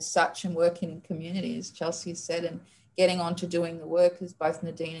as such and working in community, as Chelsea said, and getting on to doing the work, as both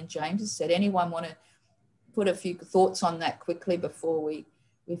Nadine and James has said? Anyone want to put a few thoughts on that quickly before we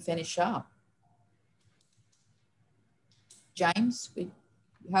finish up? James,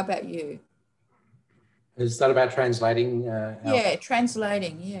 how about you? Is that about translating? Yeah,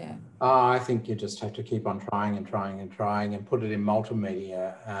 translating, yeah. I think you just have to keep on trying and trying and trying and put it in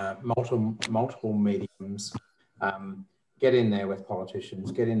multimedia, multiple mediums. Get in there with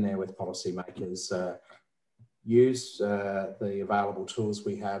politicians, get in there with policymakers, use the available tools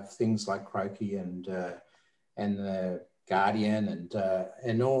we have, things like Croaky and the Guardian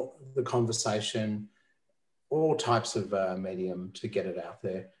and all the conversation, all types of medium to get it out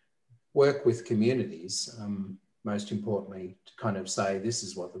there. Work with communities, most importantly, to kind of say this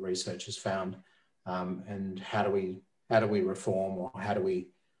is what the research has found, and how do we reform, or how do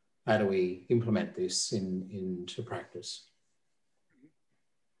we implement this into practice.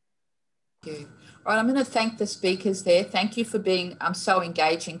 Thank you. Right, I'm going to thank the speakers there. Thank you for being so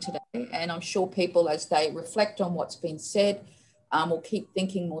engaging today, and I'm sure people, as they reflect on what's been said, will keep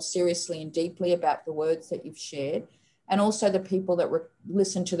thinking more seriously and deeply about the words that you've shared, and also the people that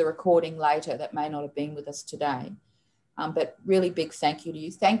listen to the recording later that may not have been with us today. But really big thank you to you.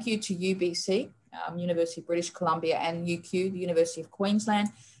 Thank you to UBC, University of British Columbia, and UQ, the University of Queensland,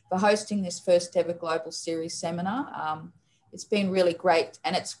 for hosting this first ever Global Series seminar. It's been really great,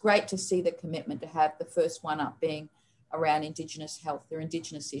 and it's great to see the commitment to have the first one up being around Indigenous health, or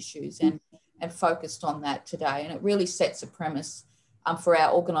Indigenous issues, and focused on that today. And it really sets a premise for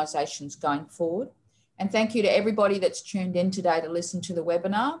our organisations going forward. And thank you to everybody that's tuned in today to listen to the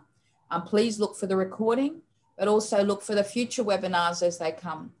webinar. Please look for the recording, but also look for the future webinars as they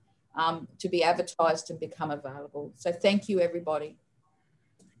come to be advertised and become available. So thank you, everybody.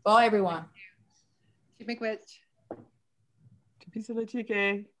 Bye, everyone.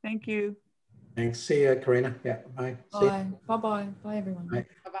 Thank you. Thanks. See you, Karina. Yeah, bye. Bye. Bye-bye. Bye, everyone. Bye.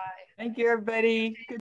 Bye-bye. Thank you, everybody. Good